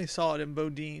definitely saw it in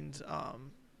Bodine's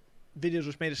videos,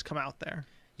 which made us come out there.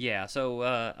 Yeah, so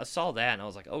I saw that and I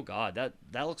was like, oh god,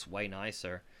 that looks way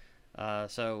nicer.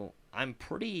 So I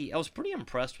was pretty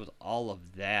impressed with all of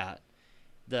that.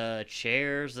 The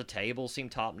chairs, the tables seem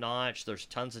top notch. There's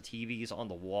tons of TVs on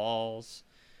the walls.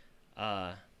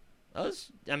 Like I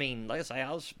say,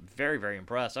 I was very, very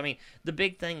impressed. I mean, the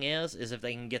big thing is if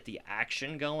they can get the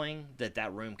action going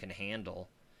that room can handle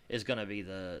is going to be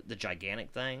the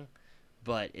gigantic thing.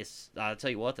 But I'll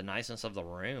tell you what, the niceness of the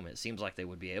room, it seems like they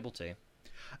would be able to.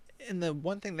 And the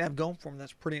one thing they have going for them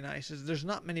that's pretty nice is there's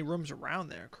not many rooms around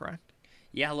there, correct?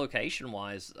 Yeah,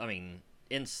 location-wise, I mean,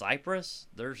 in Cyprus,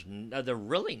 there's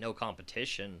really no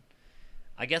competition.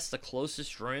 I guess the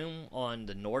closest room on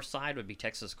the north side would be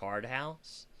Texas Card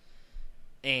House.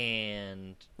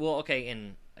 And, well, okay,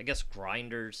 and I guess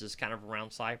Grinders is kind of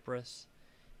around Cyprus.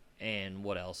 And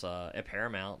what else? At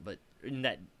Paramount. But in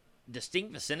that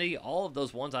distinct vicinity, all of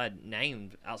those ones I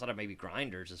named outside of maybe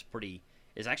Grinders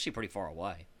is actually pretty far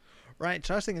away. Right,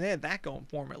 so I was thinking they had that going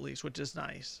for them at least, which is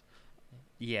nice.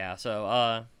 Yeah, so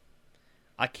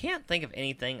I can't think of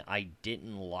anything I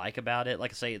didn't like about it.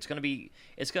 Like I say, it's gonna be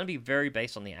very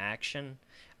based on the action.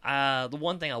 The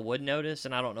one thing I would notice,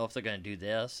 and I don't know if they're gonna do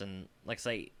this, and like I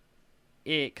say,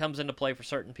 it comes into play for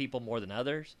certain people more than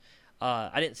others.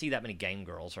 I didn't see that many game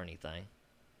girls or anything.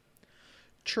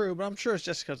 True, but I'm sure it's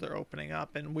just because they're opening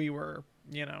up, and we were,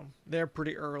 they're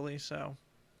pretty early, so.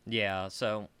 Yeah,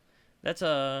 so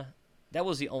that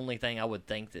was the only thing I would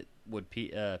think that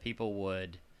people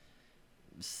would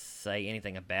say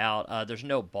anything about. There's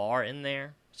no bar in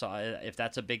there, so if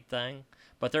that's a big thing.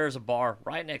 But there is a bar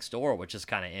right next door, which is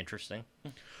kind of interesting.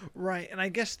 Right, and I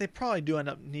guess they probably do end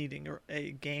up needing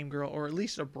a game girl or at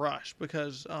least a brush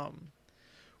because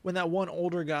when that one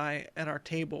older guy at our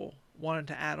table wanted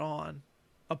to add on,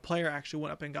 a player actually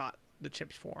went up and got the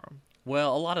chips for him.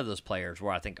 Well, a lot of those players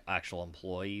were, I think, actual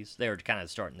employees. They were kind of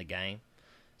starting the game.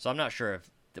 So I'm not sure if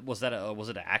was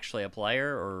it actually a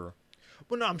player or.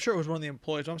 Well, no, I'm sure it was one of the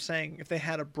employees. I'm saying if they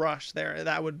had a brush there,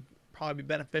 that would probably be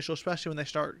beneficial, especially when they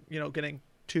start, getting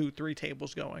 2-3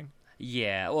 tables going.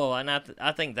 Yeah, well, and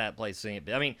I think that place. I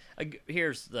mean,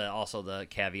 here's also the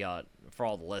caveat for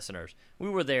all the listeners: we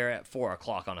were there at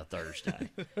 4:00 on a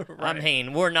Thursday. Right. I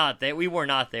mean, we're not there. We were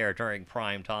not there during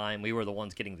prime time. We were the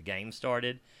ones getting the game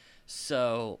started.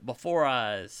 So before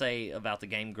I say about the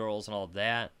game girls and all of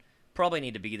that, probably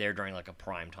need to be there during like a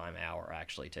prime time hour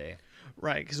actually too.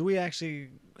 Right, because we actually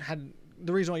had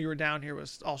the reason why you were down here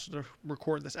was also to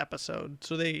record this episode.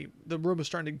 So the room was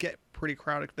starting to get pretty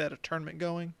crowded. They had a tournament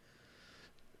going.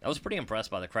 I was pretty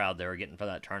impressed by the crowd they were getting for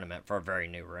that tournament for a very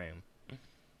new room.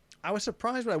 I was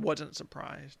surprised, but I wasn't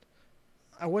surprised.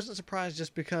 I wasn't surprised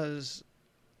just because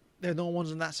they're the only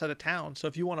ones in that side of town. So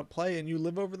if you want to play and you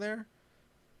live over there,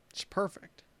 it's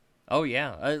perfect. Oh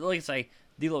yeah, like I say,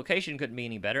 the location couldn't be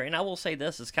any better. And I will say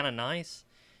this is kind of nice.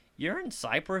 You're in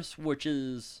Cyprus, which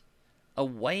is a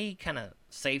way kind of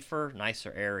safer,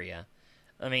 nicer area.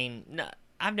 I mean, no,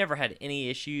 I've never had any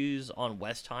issues on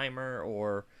Westheimer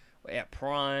or at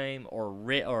Prime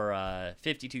or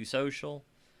 52 Social,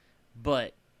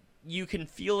 but you can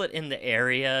feel it in the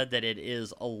area that it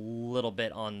is a little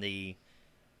bit on the,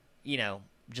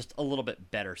 just a little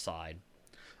bit better side.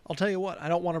 I'll tell you what, I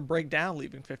don't want to break down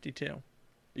leaving 52.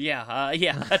 Yeah.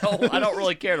 I don't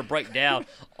really care to break down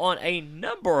on a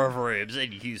number of rooms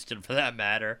in Houston, for that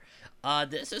matter.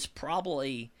 This is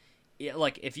probably, yeah,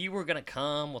 like, if you were gonna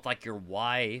come with like your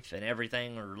wife and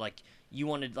everything, or like you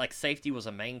wanted, like, safety was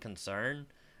a main concern.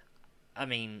 I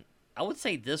mean, I would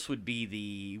say this would be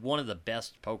the one of the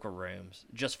best poker rooms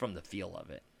just from the feel of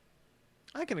it.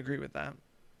 I can agree with that.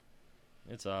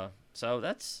 It's so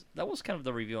that was kind of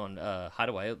the review on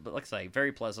Hideaway, but like I say,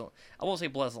 very pleasant. I won't say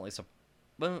pleasantly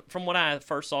but from when I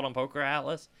first saw it on Poker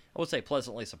Atlas, I would say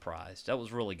pleasantly surprised. That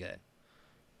was really good.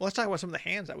 Well, let's talk about some of the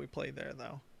hands that we played there,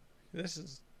 though. This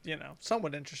is,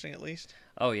 somewhat interesting at least.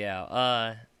 Oh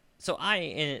yeah. So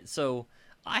I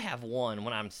have one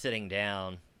when I'm sitting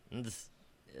down.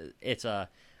 I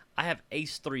have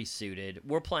Ace 3 suited.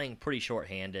 We're playing pretty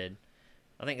short-handed.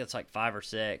 I think it's like 5 or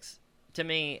 6. To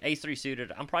me, Ace 3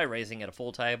 suited, I'm probably raising at a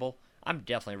full table. I'm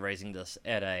definitely raising this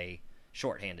at a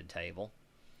short-handed table.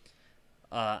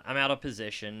 I'm out of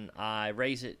position. I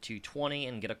raise it to 20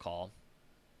 and get a call.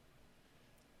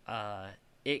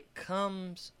 It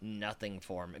comes nothing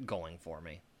going for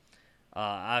me.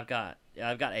 I've got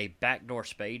a backdoor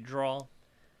spade draw.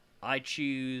 I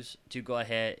choose to go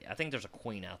ahead. I think there's a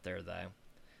queen out there, though.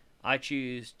 I'm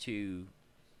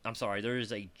sorry, there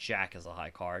is a jack as a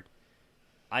high card.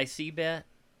 I c-bet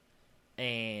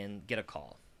and get a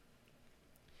call.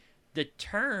 The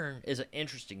turn is an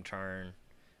interesting turn,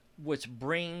 which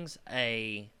brings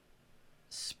a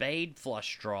spade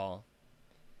flush draw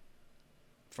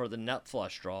for the nut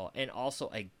flush draw, and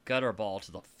also a gutter ball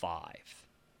to the 5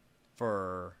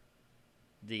 for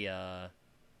the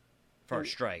for a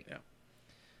straight. Yeah.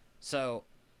 So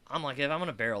I'm like, if I'm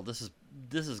gonna barrel, this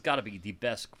has got to be the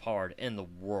best card in the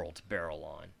world to barrel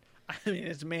on. I mean,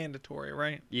 it's mandatory,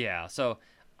 right? Yeah. So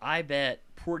I bet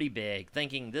pretty big,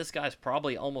 thinking this guy's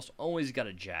probably almost always got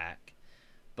a jack.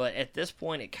 But at this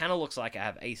point, it kind of looks like I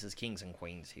have aces, kings, and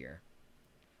queens here.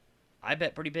 I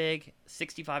bet pretty big,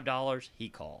 $65, he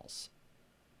calls.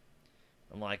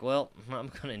 I'm like, well, I'm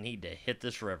going to need to hit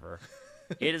this river.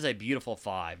 It is a beautiful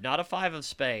 5. Not a 5 of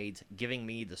spades, giving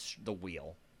me the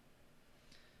wheel.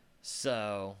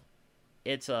 So,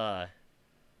 it's I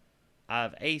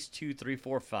have ace, 2, 3,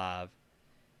 4, 5.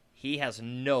 He has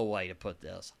no way to put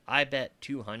this. I bet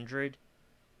 200,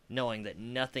 knowing that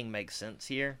nothing makes sense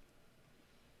here.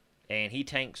 And he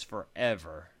tanks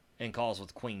forever and calls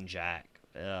with queen jack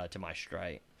to my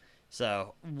straight.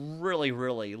 So, really,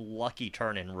 really lucky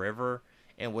turn in river,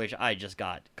 in which I just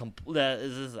got... This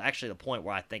is actually the point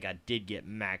where I think I did get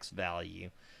max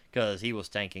value, because he was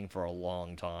tanking for a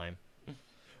long time.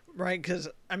 Right, because,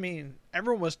 I mean,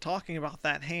 everyone was talking about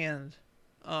that hand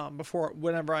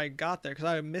whenever I got there, because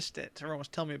I missed it. Everyone was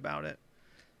telling me about it.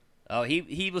 Oh,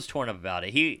 he was torn up about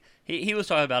it. He was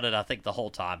talking about it, I think, the whole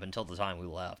time, until the time we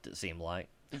left, it seemed like.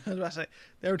 I was about to say,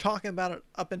 they were talking about it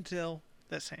up until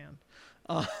this hand.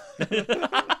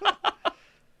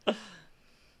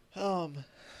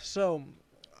 So,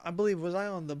 I believe, was I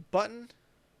on the button?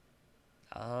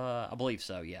 I believe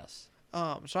so, yes.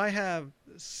 So I have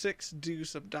 6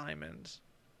 deuce of diamonds,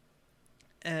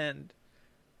 and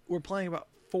we're playing about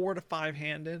 4 to 5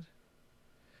 handed,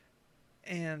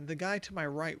 and the guy to my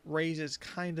right raises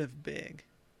kind of big,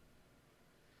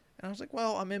 and I was like,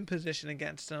 well, I'm in position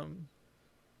against him.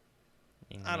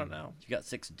 I don't know. You got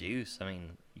 6 deuce. I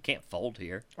mean, you can't fold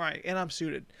here. Right, and I'm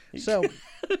suited. So,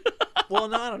 well,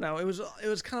 no, I don't know. It was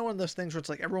kind of one of those things where it's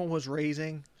like everyone was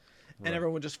raising, and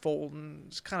everyone would just fold, and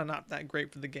it's kind of not that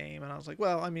great for the game. And I was like,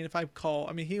 well, I mean, if I call,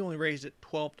 I mean, he only raised it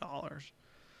 $12, and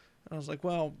I was like,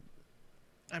 well,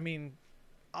 I mean,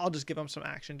 I'll just give him some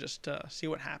action just to see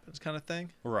what happens, kind of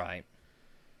thing. Right.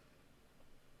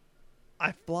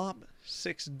 I flop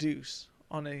 6 deuce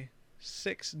on a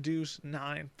 6 deuce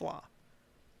 9 flop.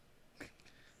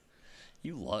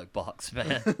 You luck box,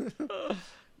 man.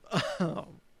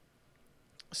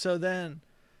 So then,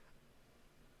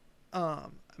 I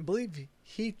believe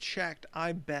he checked.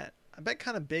 I bet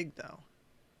kind of big though,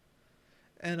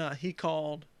 and he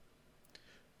called.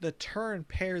 The turn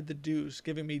paired the deuce,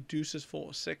 giving me deuces full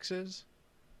of 6s.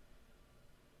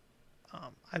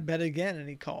 I bet again, and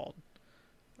he called.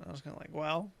 I was kind of like,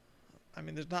 well, I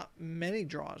mean, there's not many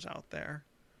draws out there,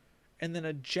 and then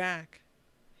a jack.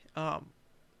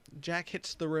 Jack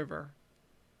hits the river.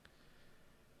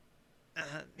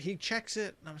 He checks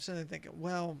it, and I'm sitting there thinking,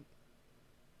 well,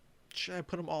 should I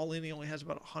put him all in? He only has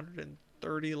about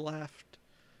 130 left.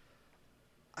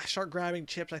 I start grabbing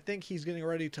chips. I think he's getting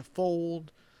ready to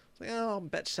fold. It's like, oh, I'll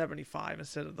bet 75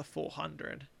 instead of the full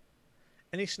 100.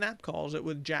 And he snap calls it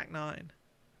with Jack 9.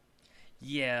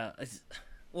 Yeah.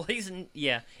 Well,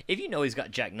 yeah. If you know he's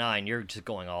got Jack 9, you're just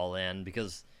going all in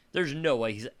because there's no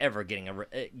way he's ever getting away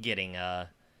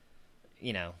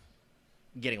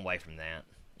from that.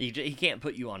 He can't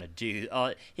put you on a deuce.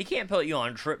 He can't put you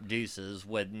on trip deuces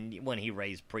when he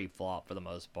raised pre-flop for the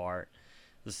most part.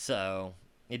 So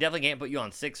he definitely can't put you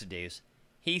on 6 deuce.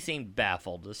 He seemed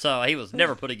baffled, so he was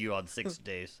never putting you on 6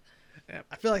 deuce. Yeah,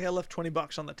 I feel like I left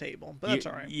 $20 on the table, but that's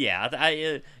all right. Yeah,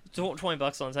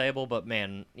 $20 on the table, but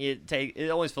man,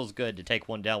 it always feels good to take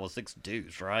one down with 6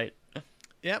 deuce, right?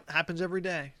 Yep, happens every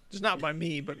day. Just not by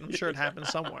me, but I'm sure it happens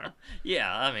somewhere.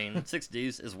 Yeah, I mean, 6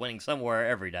 deuce is winning somewhere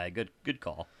every day. Good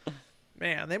call.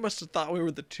 Man, they must have thought we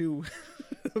were the two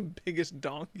biggest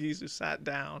donkeys who sat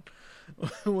down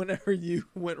whenever you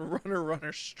went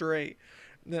runner straight.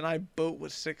 Then I boat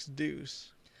with 6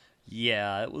 deuce.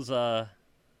 Yeah, it was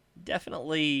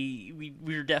definitely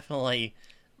we were definitely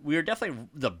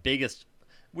the biggest.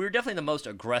 We were definitely the most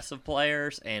aggressive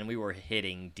players, and we were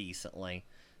hitting decently.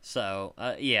 So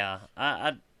yeah,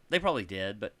 they probably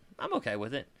did, but I'm okay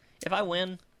with it. If I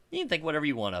win, you can think whatever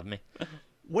you want of me.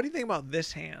 What do you think about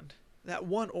this hand? That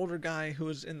one older guy who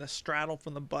was in the straddle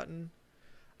from the button.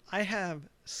 I have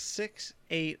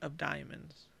 6-8 of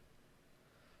diamonds.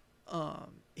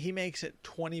 He makes it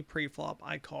 20 pre-flop.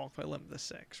 I call if I limp the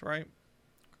 6, right?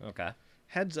 Okay.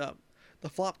 Heads up. The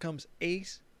flop comes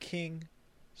ace, king,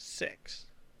 6.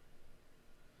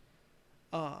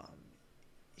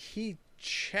 He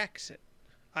checks it.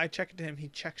 I check it to him. He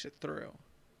checks it through.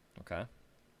 Okay.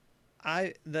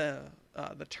 The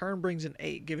turn brings an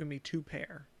 8, giving me 2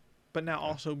 pair, but now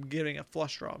also giving a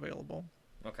flush draw available.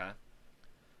 Okay.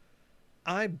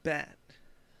 I bet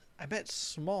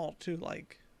small too,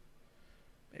 like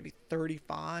maybe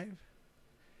 35,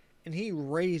 and he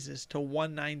raises to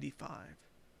 195.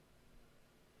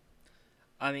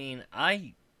 I mean,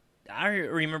 I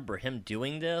remember him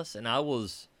doing this, and I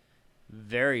was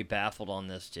very baffled on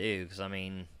this too, because I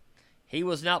mean, he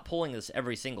was not pulling this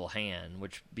every single hand,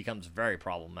 which becomes very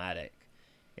problematic.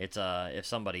 It's if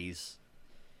somebody's,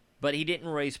 but he didn't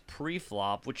raise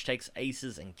pre-flop, which takes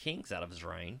aces and kings out of his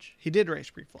range. He did raise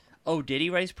pre-flop. Oh, did he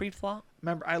raise pre-flop?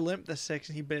 Remember, I limped the 6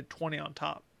 and he bid 20 on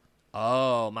top.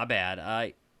 Oh, my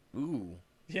bad.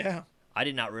 Yeah. I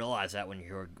did not realize that when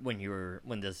you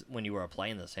were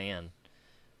playing this hand.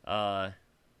 Damn.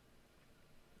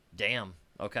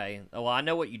 Okay. Well, I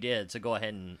know what you did, so go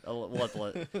ahead and go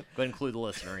ahead and include the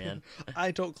listener in.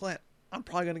 I told Clint, I'm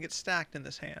probably gonna get stacked in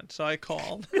this hand, so I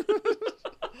called.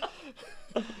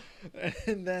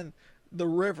 And then the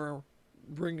river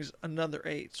brings another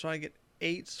 8, so I get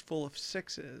 8s full of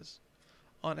 6s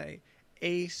on a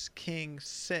ace king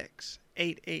 6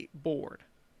 8-8 board.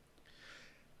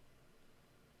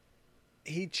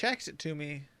 He checks it to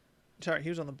me. Sorry, he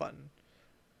was on the button.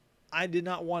 I did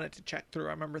not want it to check through.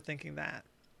 I remember thinking that.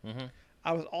 Mm-hmm.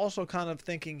 I was also kind of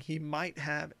thinking he might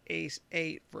have ace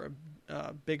 8 for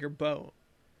a bigger boat.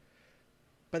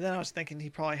 But then I was thinking he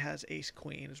probably has ace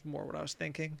queen is more what I was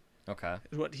thinking. Okay.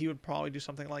 Is what he would probably do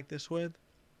something like this with.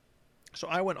 So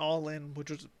I went all in, which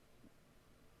was,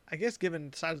 I guess, given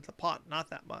the size of the pot, not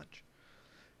that much.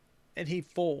 And he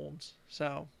folds,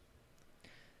 so.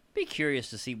 Be curious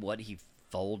to see what he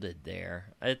folded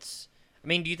there. I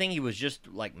mean, do you think he was just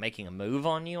like making a move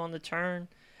on you on the turn?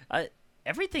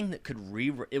 Everything that could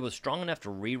it was strong enough to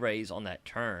re-raise on that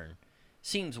turn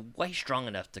seems way strong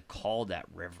enough to call that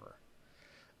river.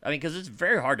 I mean, because it's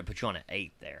very hard to put you on an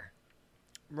 8 there.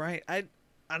 Right. And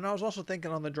I was also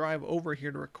thinking on the drive over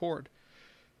here to record,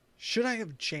 should I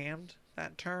have jammed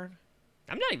that turn?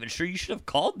 I'm not even sure you should have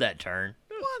called that turn.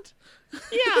 What?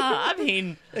 Yeah, I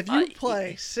mean, if you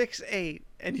play 6-8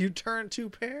 and you turn 2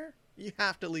 pair, you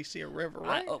have to at least see a river,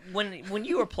 right? When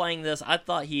you were playing this, I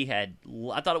thought it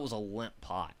was a limp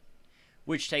pot,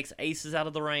 which takes aces out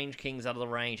of the range, kings out of the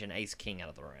range, and ace king out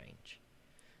of the range.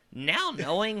 Now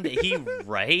knowing that he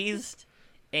raised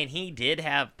and he did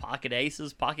have pocket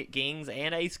aces, pocket kings,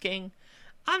 and ace king,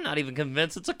 I'm not even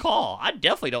convinced it's a call. I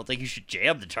definitely don't think you should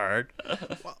jam the turn.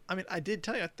 Well, I mean, I did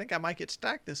tell you I think I might get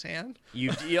stacked this hand.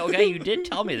 You did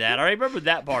tell me that. I remember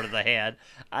that part of the hand.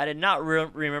 I did not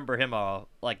remember him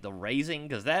like the raising,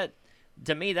 because that,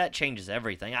 to me, that changes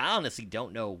everything. I honestly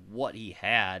don't know what he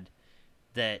had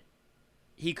that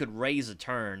he could raise a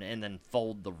turn and then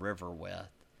fold the river with.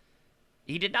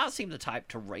 He did not seem the type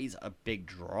to raise a big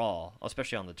draw,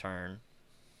 especially on the turn.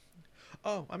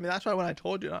 Oh, I mean, that's why when I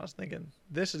told you, I was thinking,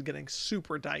 this is getting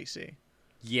super dicey.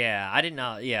 Yeah, I did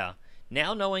not, yeah.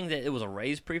 Now knowing that it was a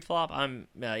raise pre-flop, I don't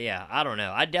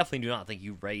know. I definitely do not think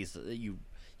you raise, you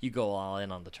go all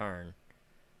in on the turn.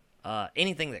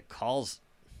 Anything that calls,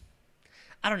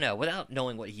 I don't know, without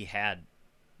knowing what he had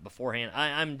beforehand.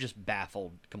 I'm just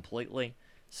baffled completely.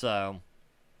 So,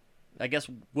 I guess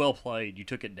well played. You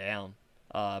took it down.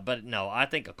 But no, I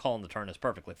think a call in the turn is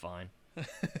perfectly fine.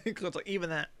 Because like, even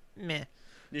that, meh.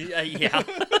 Yeah,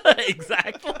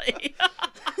 exactly.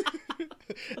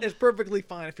 It's perfectly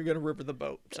fine if you're going to river the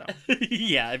boat. So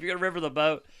Yeah, if you're gonna river the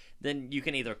boat, then you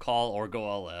can either call or go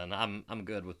all in. I'm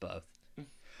good with both.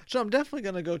 I'm definitely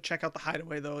going to go check out the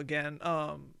Hideaway though again.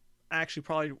 Actually,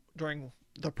 probably during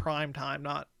the prime time,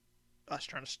 not us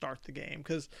trying to start the game,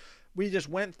 because we just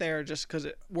went there just because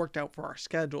it worked out for our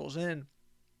schedules. And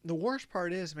the worst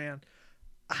part is, man,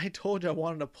 I told you I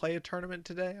wanted to play a tournament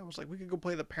today. I was like, we could go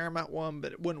play the Paramount one,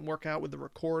 but it wouldn't work out with the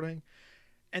recording.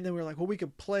 And then we were like, well, we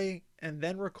could play and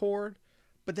then record.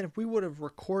 But then if we would have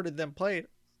recorded then played,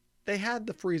 they had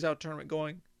the freeze out tournament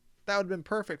going. That would have been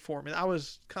perfect for me. I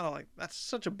was kind of like, that's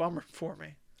such a bummer for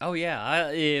me. Oh yeah,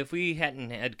 if we hadn't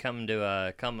had come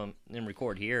and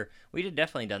record here, we'd have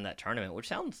definitely done that tournament, which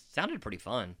sounded pretty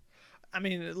fun. I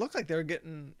mean, it looked like they were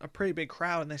getting a pretty big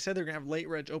crowd, and they said they're going to have late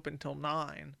reg open until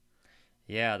 9.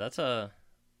 Yeah,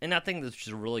 and I think that's just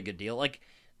a really good deal. Like,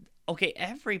 okay,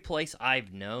 every place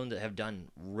I've known that have done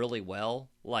really well,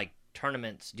 like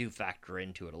tournaments do factor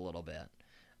into it a little bit.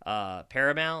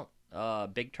 Paramount,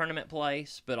 big tournament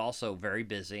place, but also very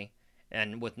busy,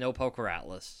 and with no Poker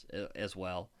Atlas as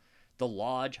well. The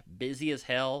Lodge, busy as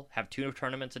hell, have 2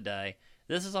 tournaments a day.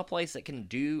 This is a place that can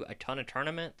do a ton of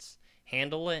tournaments,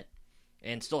 handle it,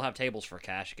 and still have tables for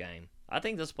cash game. I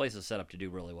think this place is set up to do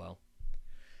really well.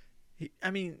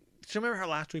 I mean, so remember how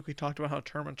last week we talked about how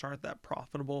tournaments aren't that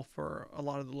profitable for a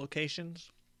lot of the locations?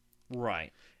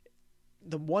 Right.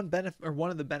 The one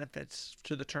of the benefits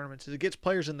to the tournaments is it gets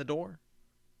players in the door.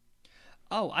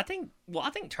 Oh, I think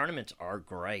tournaments are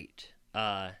great.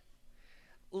 I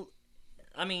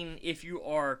mean, if you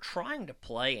are trying to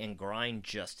play and grind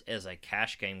just as a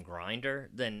cash game grinder,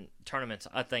 then tournaments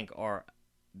I think are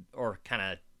kind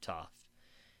of tough.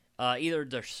 Either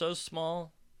they're so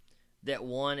small that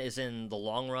one is in the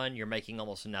long run you're making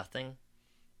almost nothing.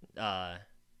 Because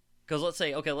let's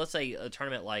say a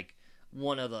tournament like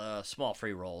one of the small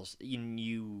free rolls,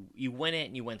 you win it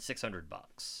and you win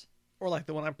 $600. Or like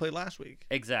the one I played last week.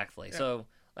 Exactly. Yeah. So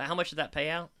how much did that pay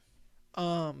out?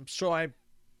 So I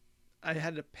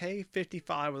had to pay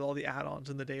 $55 with all the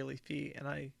add-ons and the daily fee,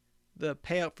 and the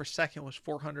payout for second was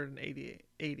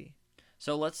 $480.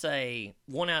 So let's say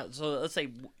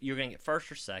you're gonna get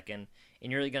first or second,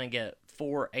 and you're gonna get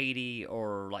 $480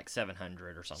 or like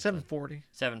 $700 or something.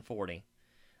 $740.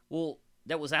 Well,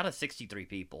 that was out of 63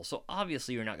 people, so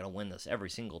obviously you're not gonna win this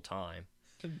every single time.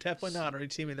 Definitely not, or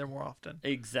you'd see me there more often.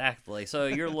 Exactly. So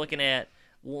you're looking at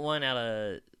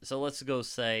so let's go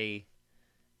say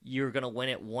you're going to win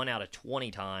it 1 out of 20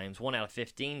 times, 1 out of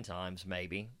 15 times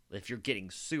maybe, if you're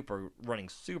running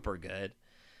super good.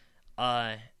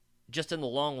 Just in the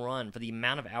long run, for the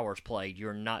amount of hours played,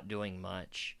 you're not doing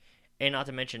much. And not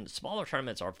to mention, smaller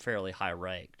tournaments are fairly high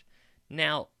ranked.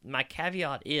 Now, my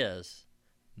caveat is,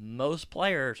 most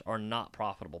players are not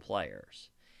profitable players.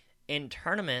 In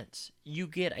tournaments, you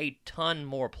get a ton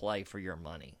more play for your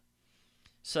money.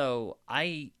 So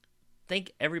I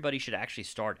think everybody should actually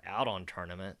start out on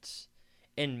tournaments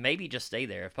and maybe just stay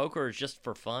there. If poker is just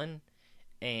for fun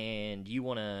and you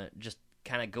want to just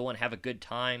kind of go and have a good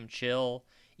time, chill,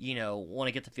 want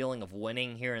to get the feeling of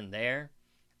winning here and there,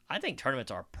 I think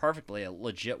tournaments are perfectly a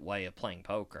legit way of playing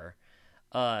poker.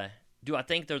 Do I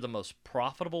think they're the most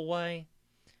profitable way?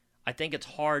 I think it's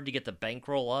hard to get the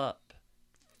bankroll up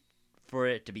for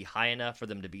it to be high enough for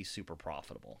them to be super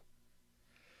profitable.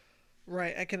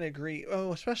 Right, I can agree.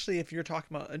 Oh, especially if you're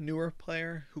talking about a newer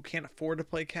player who can't afford to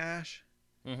play cash.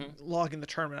 Mm-hmm. Logging the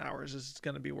tournament hours is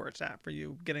going to be where it's at for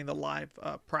you, getting the live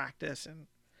practice and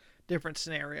different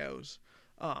scenarios.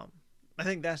 I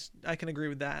think I can agree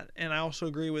with that. And I also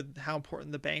agree with how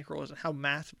important the bankroll is and how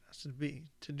massive it has to be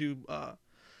to do.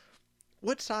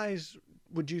 What size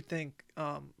would you think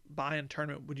buy-in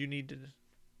tournament would you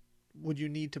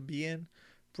need to be in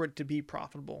for it to be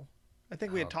profitable? I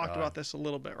think we had talked about this a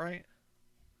little bit, right?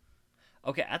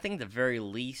 Okay, I think the very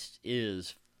least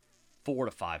is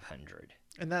 400 to 500.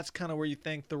 And that's kind of where you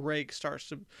think the rake starts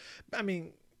to,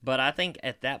 But I think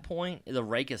at that point, the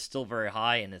rake is still very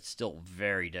high and it's still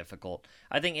very difficult.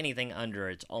 I think anything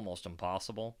under it's almost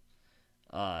impossible.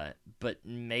 But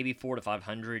maybe 400 to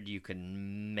 500, you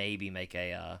can maybe make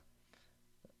a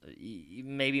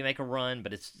run,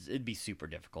 but it'd be super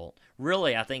difficult.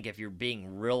 Really, I think if you're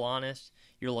being real honest,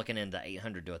 you're looking into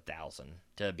 800 to 1,000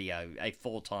 to be a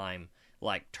full-time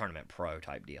like tournament pro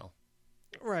type deal.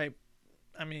 Right.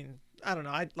 I don't know.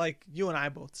 I like you and I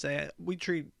both say we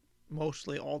treat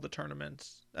mostly all the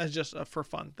tournaments as just a for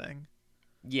fun thing.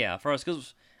 Yeah, for us,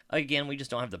 because again, we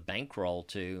just don't have the bankroll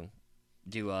to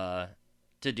do the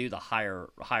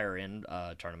higher end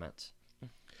tournaments.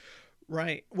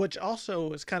 Right. Which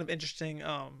also is kind of interesting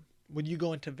when you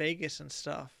go into Vegas and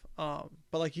stuff. But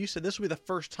like you said, this will be the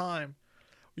first time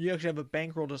where you actually have a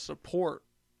bankroll to support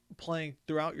playing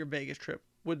throughout your Vegas trip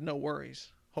with no worries,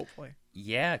 hopefully.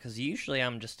 Yeah, because usually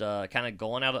I'm just kind of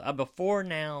going out of. Before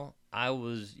now, I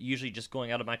was usually just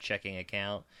going out of my checking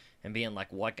account and being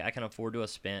like, what I can afford to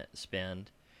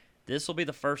spend. This will be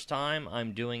the first time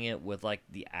I'm doing it with like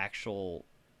the actual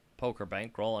poker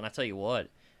bankroll, and I tell you what,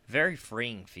 very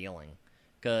freeing feeling,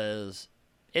 because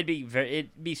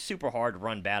it'd be super hard to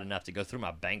run bad enough to go through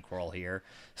my bankroll here.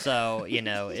 So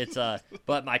it's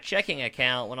but my checking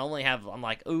account, when I only have, I'm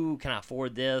like, ooh, can I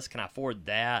afford this? Can I afford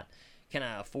that? Can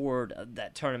I afford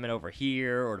that tournament over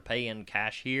here, or to pay in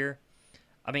cash here?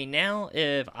 I mean, now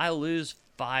if I lose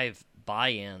 5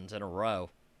 buy-ins in a row,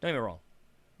 don't get me wrong,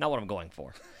 not what I'm going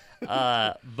for.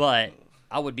 But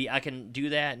I can do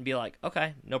that and be like,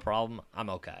 okay, no problem, I'm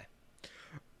okay.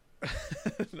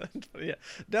 Yeah,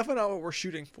 definitely not what we're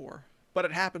shooting for, but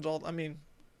it happens all. I mean,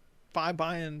 5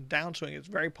 buy-in downswing is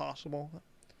very possible.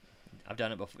 I've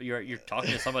done it before. You're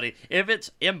talking to somebody. If it's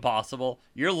impossible,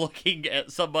 you're looking at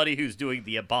somebody who's doing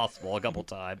the impossible a couple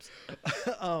times.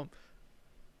 All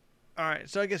right,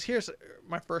 so I guess here's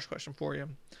my first question for you.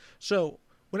 So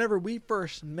whenever we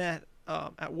first met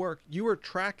at work, you were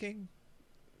tracking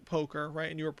poker,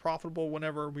 right? And you were profitable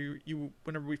whenever we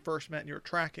first met, and you were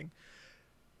tracking.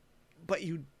 But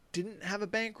you didn't have a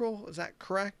bankroll. Is that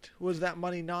correct? Was that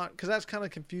money not? Because that's kind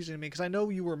of confusing to me. Because I know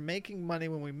you were making money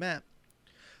when we met,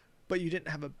 but you didn't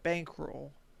have a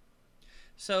bankroll.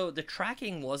 So the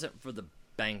tracking wasn't for the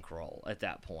bankroll at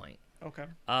that point. Okay.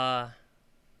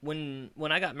 When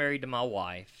I got married to my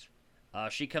wife,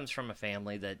 she comes from a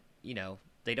family that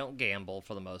they don't gamble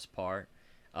for the most part,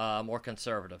 more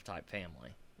conservative type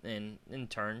family, and in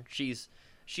turn she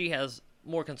has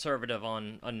more conservative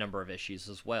on a number of issues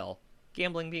as well,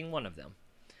 gambling being one of them.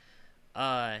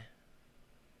 I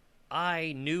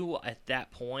knew at that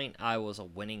point I was a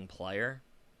winning player,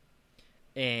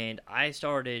 and I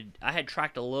had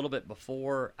tracked a little bit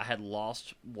before. I had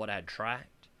lost what I had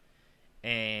tracked,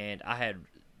 and I had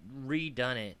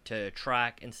redone it to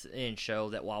track and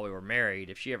show that while we were married,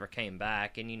 if she ever came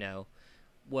back and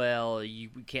well, you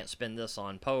can't spend this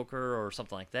on poker or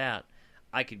something like that,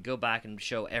 I could go back and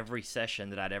show every session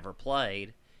that I'd ever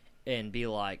played and be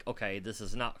like, okay, this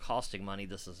is not costing money,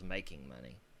 this is making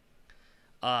money.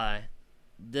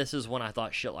 This is when I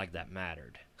thought shit like that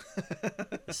mattered.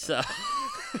 So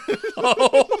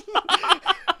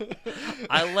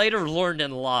I later learned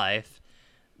in life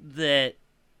that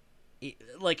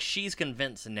she's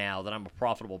convinced now that I'm a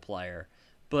profitable player,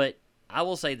 but I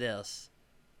will say this: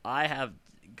 I have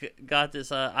got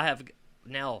this. I have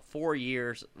now 4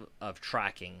 years of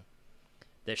tracking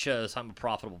that shows I'm a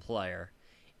profitable player.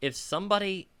 If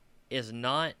somebody is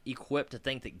not equipped to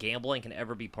think that gambling can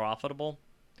ever be profitable,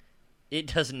 it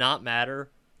does not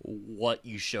matter what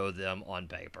you show them on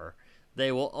paper.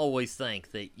 They will always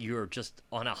think that you're just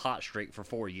on a hot streak for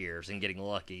 4 years and getting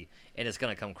lucky, and it's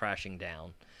going to come crashing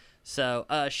down. So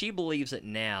she believes it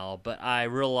now, but I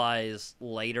realized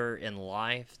later in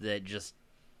life that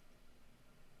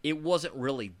it wasn't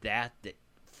really that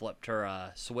flipped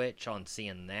her switch on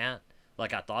seeing that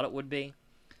like I thought it would be.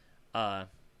 They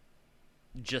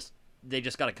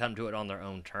just got to come to it on their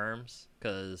own terms,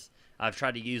 because I've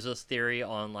tried to use this theory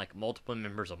on multiple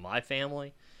members of my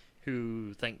family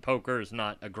who think poker is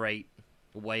not a great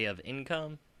way of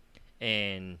income,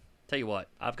 and tell you what,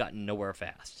 I've gotten nowhere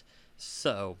fast.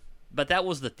 So, but that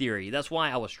was the theory. That's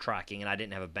why I was tracking and I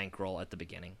didn't have a bankroll at the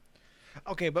beginning.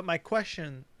 Okay, but my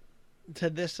question to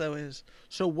this though is,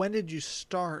 so when did you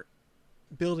start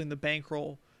building the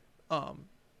bankroll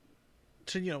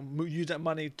to use that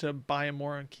money to buy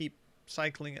more and keep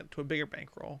cycling it to a bigger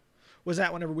bankroll? Was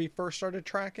that whenever we first started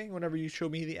tracking, whenever you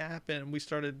showed me the app and we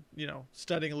started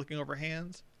studying and looking over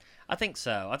hands? I think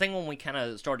so. I think when we kind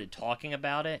of started talking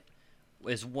about it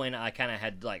is when I kind of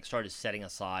had started setting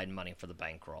aside money for the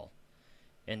bankroll,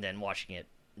 and then watching it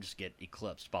just get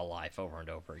eclipsed by life over and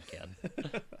over again.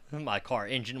 My car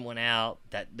engine went out,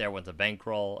 that there went the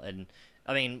bankroll. And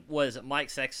I mean, was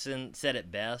Mike Sexton said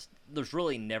it best, there's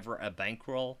really never a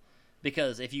bankroll,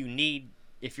 because if you need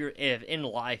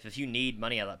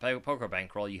money out of that poker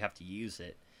bankroll, you have to use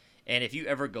it. And if you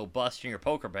ever go bust in your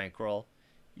poker bankroll,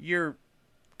 you're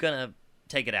gonna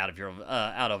take it out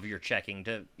of your checking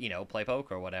to play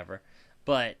poker or whatever.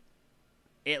 But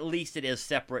at least it is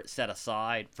separate, set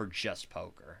aside for just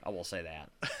poker. I will say that.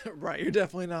 Right, you're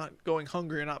definitely not going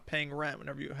hungry or not paying rent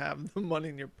whenever you have the money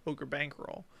in your poker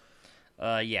bankroll.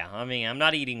 Yeah, I mean, I'm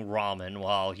not eating ramen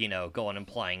while, going and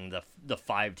playing the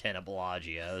 510 at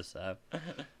Bellagio, so.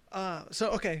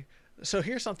 Okay, so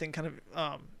here's something kind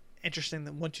of interesting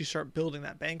that once you start building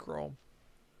that bankroll,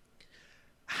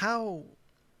 how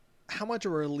much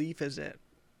of a relief is it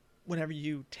whenever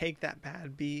you take that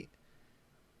bad beat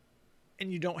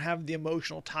and you don't have the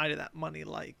emotional tie to that money,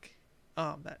 like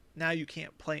that now you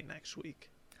can't play next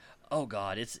week? Oh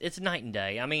God, it's night and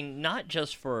day. I mean, not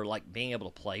just for like being able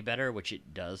to play better, which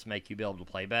it does make you be able to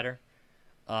play better,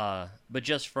 but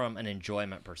just from an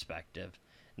enjoyment perspective,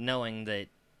 knowing that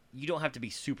you don't have to be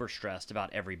super stressed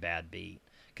about every bad beat.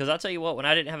 Because I'll tell you what, when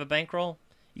I didn't have a bankroll,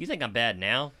 you think I'm bad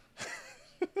now?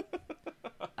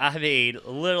 I mean,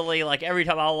 literally, like every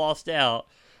time I lost out,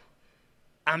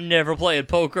 I'm never playing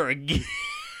poker again.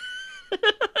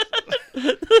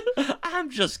 I'm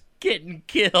just getting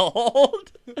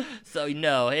killed. So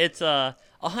no, it's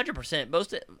 100%.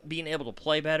 Most being able to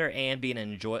play better and being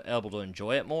able to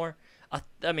enjoy it more.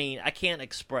 I mean, I can't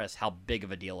express how big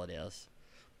of a deal it is.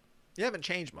 You haven't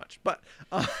changed much, but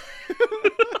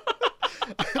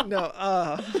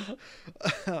no.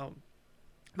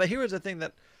 But here was the thing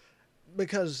that,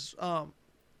 because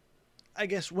I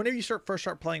guess whenever you first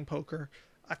start playing poker,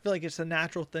 I feel like it's a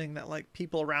natural thing that like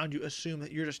people around you assume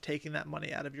that you're just taking that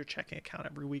money out of your checking account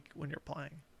every week when you're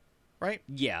playing, right?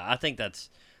 Yeah, I think that's.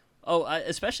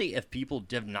 Especially if people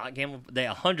have not gambled, they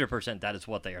 100% that is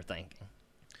what they are thinking.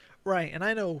 Right, and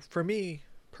I know for me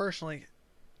personally,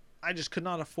 I just could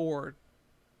not afford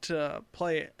to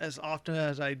play as often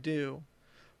as I do,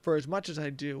 for as much as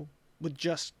I do, with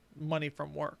just money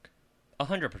from work.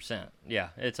 100%. Yeah,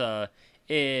 it's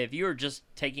if you're just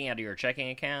taking out of your checking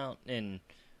account and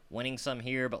winning some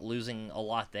here but losing a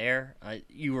lot there,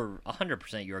 you were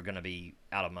 100% you are going to be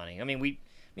out of money. I mean, me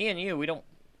and you, we don't.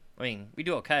 I mean, we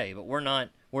do okay, but we're not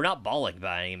balling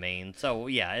by any means. So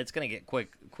yeah, it's going to get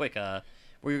quick.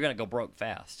 Where you're going to go broke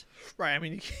fast. Right. I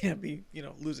mean, you can't be,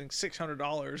 losing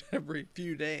 $600 every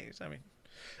few days. I mean,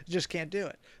 you just can't do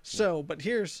it. So, but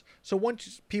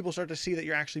once people start to see that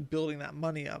you're actually building that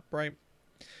money up, right?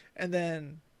 And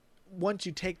then once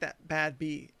you take that bad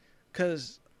beat,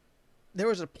 because there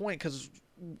was a point, because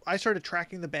I started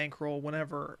tracking the bankroll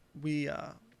whenever we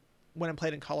went and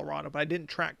played in Colorado, but I didn't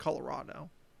track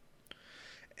Colorado.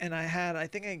 And I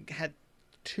think I had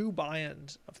 2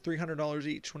 buy-ins of $300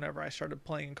 each whenever I started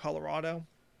playing in Colorado,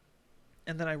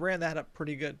 and then I ran that up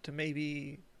pretty good to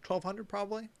maybe $1,200,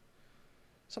 probably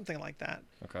something like that.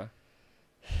 Okay.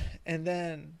 And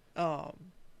then I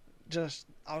was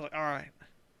like, all right,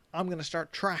 I'm gonna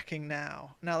start tracking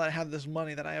now that I have this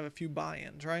money, that I have a few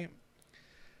buy-ins, right?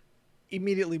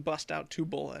 Immediately bust out 2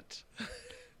 bullets.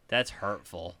 That's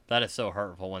hurtful. That is so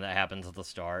hurtful when that happens at the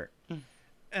start.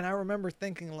 And I remember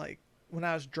thinking, like, when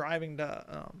I was driving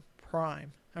to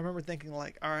Prime, I remember thinking,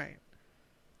 like, all right,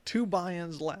 2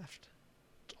 buy-ins left.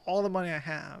 It's all the money I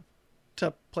have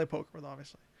to play poker with,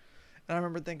 obviously. And I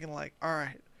remember thinking, like, all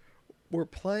right, we're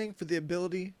playing for the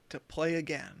ability to play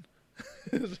again.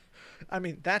 I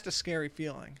mean, that's a scary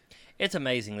feeling. It's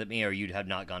amazing that me or you have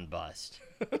not gone bust.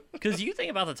 Because you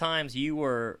think about the times you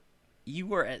were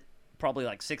at probably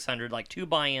like 600, like 2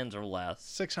 buy-ins or less.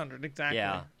 600, exactly.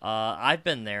 Yeah. I've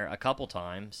been there a couple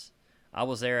times. I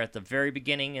was there at the very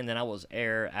beginning, and then I was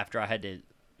there after I had to,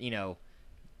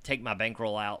 take my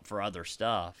bankroll out for other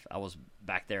stuff. I was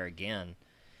back there again.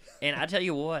 And I tell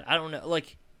you what, I don't know,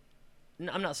 like,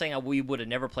 I'm not saying we would have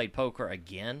never played poker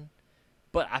again,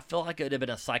 but I feel like it would have been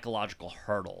a psychological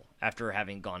hurdle after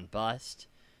having gone bust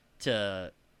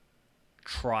to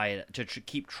try it, to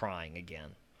keep trying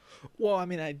again. Well, I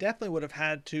mean, I definitely would have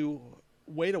had to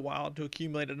wait a while to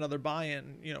accumulate another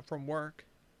buy-in, from work.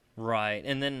 Right.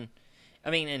 And then, I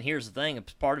mean, and here's the thing,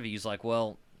 part of you is like,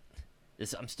 well,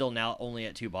 I'm still now only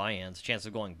at 2 buy-ins. The chances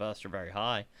of going bust are very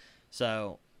high.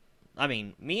 So, I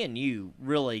mean, me and you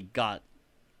really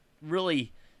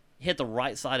hit the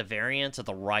right side of variance at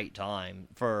the right time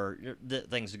for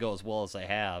things to go as well as they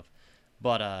have.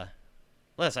 But,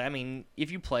 listen, I mean, if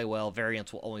you play well,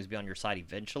 variance will always be on your side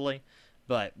eventually.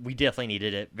 But we definitely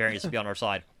needed variance to be on our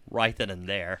side right then and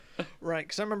there. Right,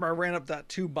 because I remember I ran up that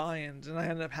 2 buy-ins, and I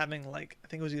ended up having, like, I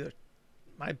think it was either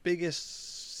my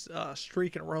biggest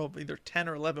streak in a row of either 10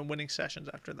 or 11 winning sessions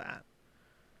after that.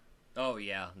 Oh,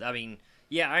 yeah. I mean,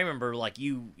 yeah, I remember, like,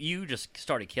 you just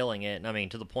started killing it. I mean,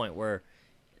 to the point where,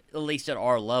 at least at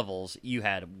our levels, you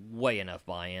had way enough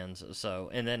buy-ins. So,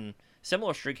 and then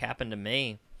similar streak happened to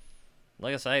me.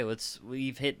 like I say,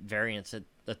 we've hit variance at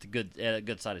a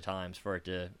good side of times for it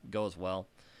to go as well.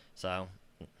 So,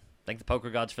 thank the poker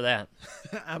gods for that.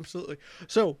 Absolutely.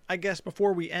 So, I guess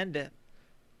before we end it,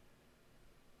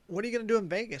 what are you going to do in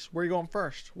Vegas? Where are you going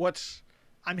first?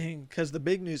 Because the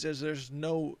big news is there's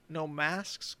no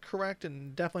masks, correct?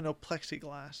 And definitely no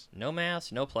plexiglass. No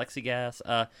masks, no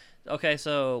plexiglass. Okay,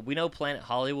 so we know Planet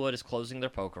Hollywood is closing their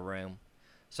poker room.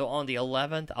 So on the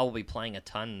 11th, I will be playing a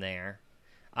ton there.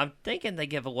 I'm thinking they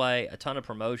give away a ton of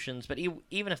promotions, but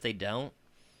even if they don't,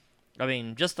 I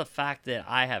mean, just the fact that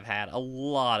I have had a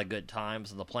lot of good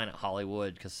times in the Planet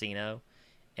Hollywood casino,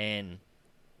 and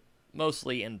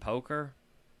mostly in poker,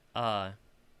 I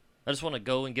just want to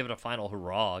go and give it a final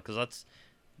hurrah, because that's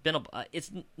been it's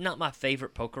not my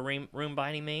favorite poker room by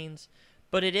any means,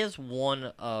 but it is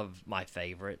one of my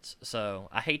favorites, so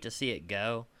I hate to see it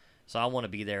go, so I want to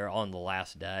be there on the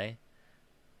last day.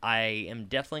 I am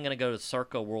definitely going to go to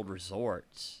Circa World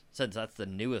Resorts, since that's the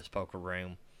newest poker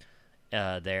room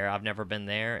there. I've never been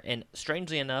there, and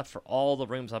strangely enough, for all the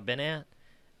rooms I've been at,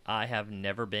 I have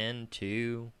never been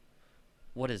to,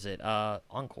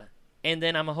 Encore. And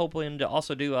then I'm hoping to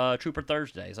also do Trooper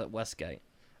Thursdays at Westgate.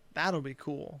 That'll be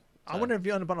cool. So, I wonder if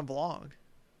you end up on a vlog.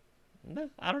 No,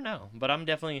 I don't know, but I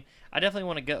definitely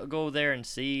want to go there and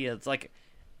see. It's like,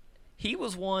 he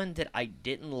was one that I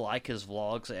didn't like his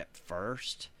vlogs at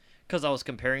first, because I was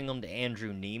comparing them to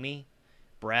Andrew Nemi,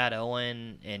 Brad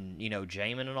Owen, and,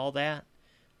 Jamin and all that.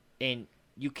 And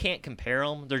you can't compare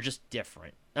them. They're just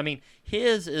different. I mean,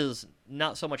 his is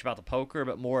not so much about the poker,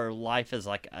 but more life as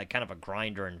like a kind of a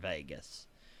grinder in Vegas.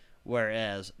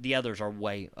 Whereas the others are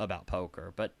way about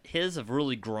poker. But his have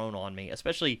really grown on me,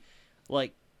 especially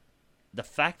like the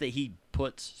fact that he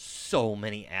puts so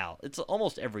many out. It's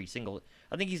almost every single,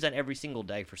 I think he's done every single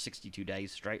day for 62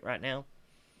 days straight right now.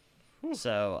 Whew.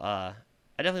 So, I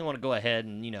definitely want to go ahead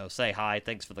and, say hi,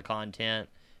 thanks for the content,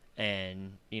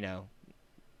 and,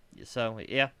 so,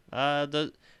 yeah,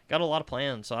 got a lot of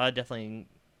plans, so I'm definitely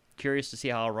curious to see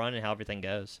how I'll run and how everything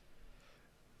goes.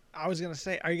 I was going to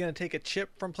say, are you going to take a chip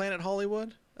from Planet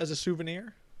Hollywood as a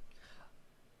souvenir?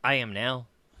 I am now.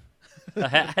 I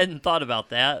hadn't thought about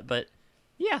that, but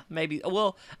yeah, maybe.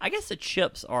 Well, I guess the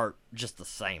chips are just the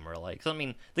same, really. Because, I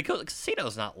mean, the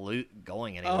casino's not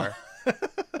going anywhere.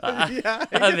 Yeah.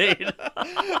 I mean...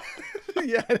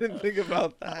 Yeah, I didn't think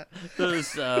about that.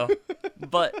 So,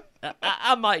 but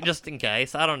I might just in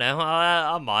case. I don't know.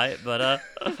 I might, but...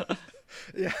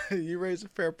 Yeah, you raise a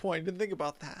fair point. Didn't think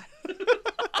about that.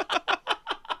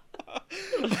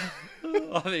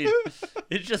 I mean,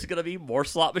 it's just going to be more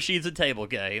slot machines and table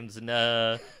games,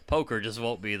 and poker just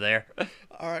won't be there.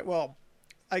 All right, well,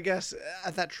 I guess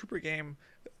at that Trooper game,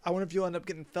 I wonder if you'll end up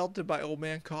getting felted by Old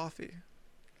Man Coffee.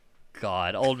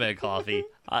 God, Old Man Coffee.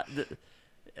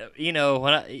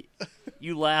 When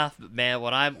you laugh, but man,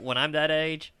 when I'm that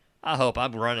age, I hope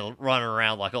I'm running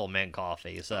around like Old Man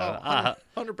Coffee. So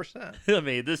 100%. I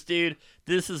mean, this dude,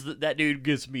 that dude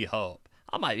gives me hope.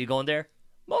 I might be going there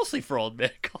mostly for Old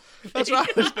Man Coffee. That's what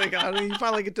I was thinking. I mean, you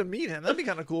finally get to meet him. That'd be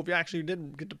kind of cool if you actually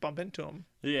did get to bump into him.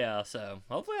 Yeah. So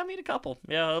hopefully I meet a couple.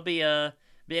 Yeah, it'll be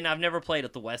and I've never played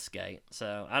at the Westgate,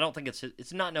 so I don't think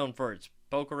it's not known for its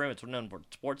poker room. It's known for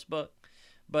its sports book,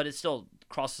 but it still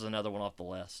crosses another one off the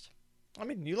list. I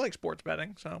mean, you like sports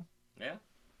betting, so. Yeah.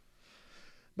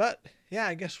 But, yeah,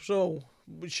 I guess so.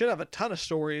 We should have a ton of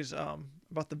stories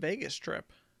about the Vegas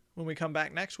trip when we come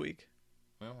back next week.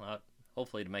 Well,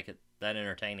 hopefully to make it that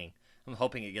entertaining. I'm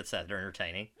hoping it gets that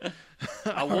entertaining.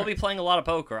 I will be playing a lot of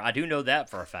poker. I do know that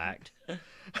for a fact.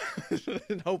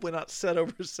 And hopefully not set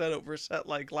over set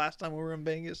like last time we were in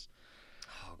Vegas.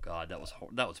 Oh, God, that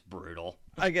was brutal.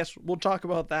 I guess we'll talk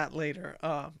about that later,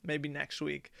 maybe next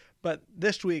week. But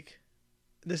this week,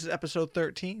 this is episode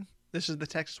 13. This is the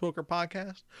Texas Poker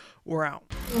Podcast. We're out.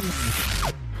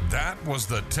 That was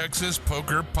the Texas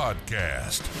Poker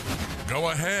Podcast.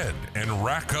 Go ahead and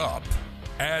rack up,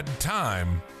 add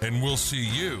time, and we'll see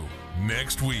you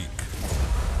next week.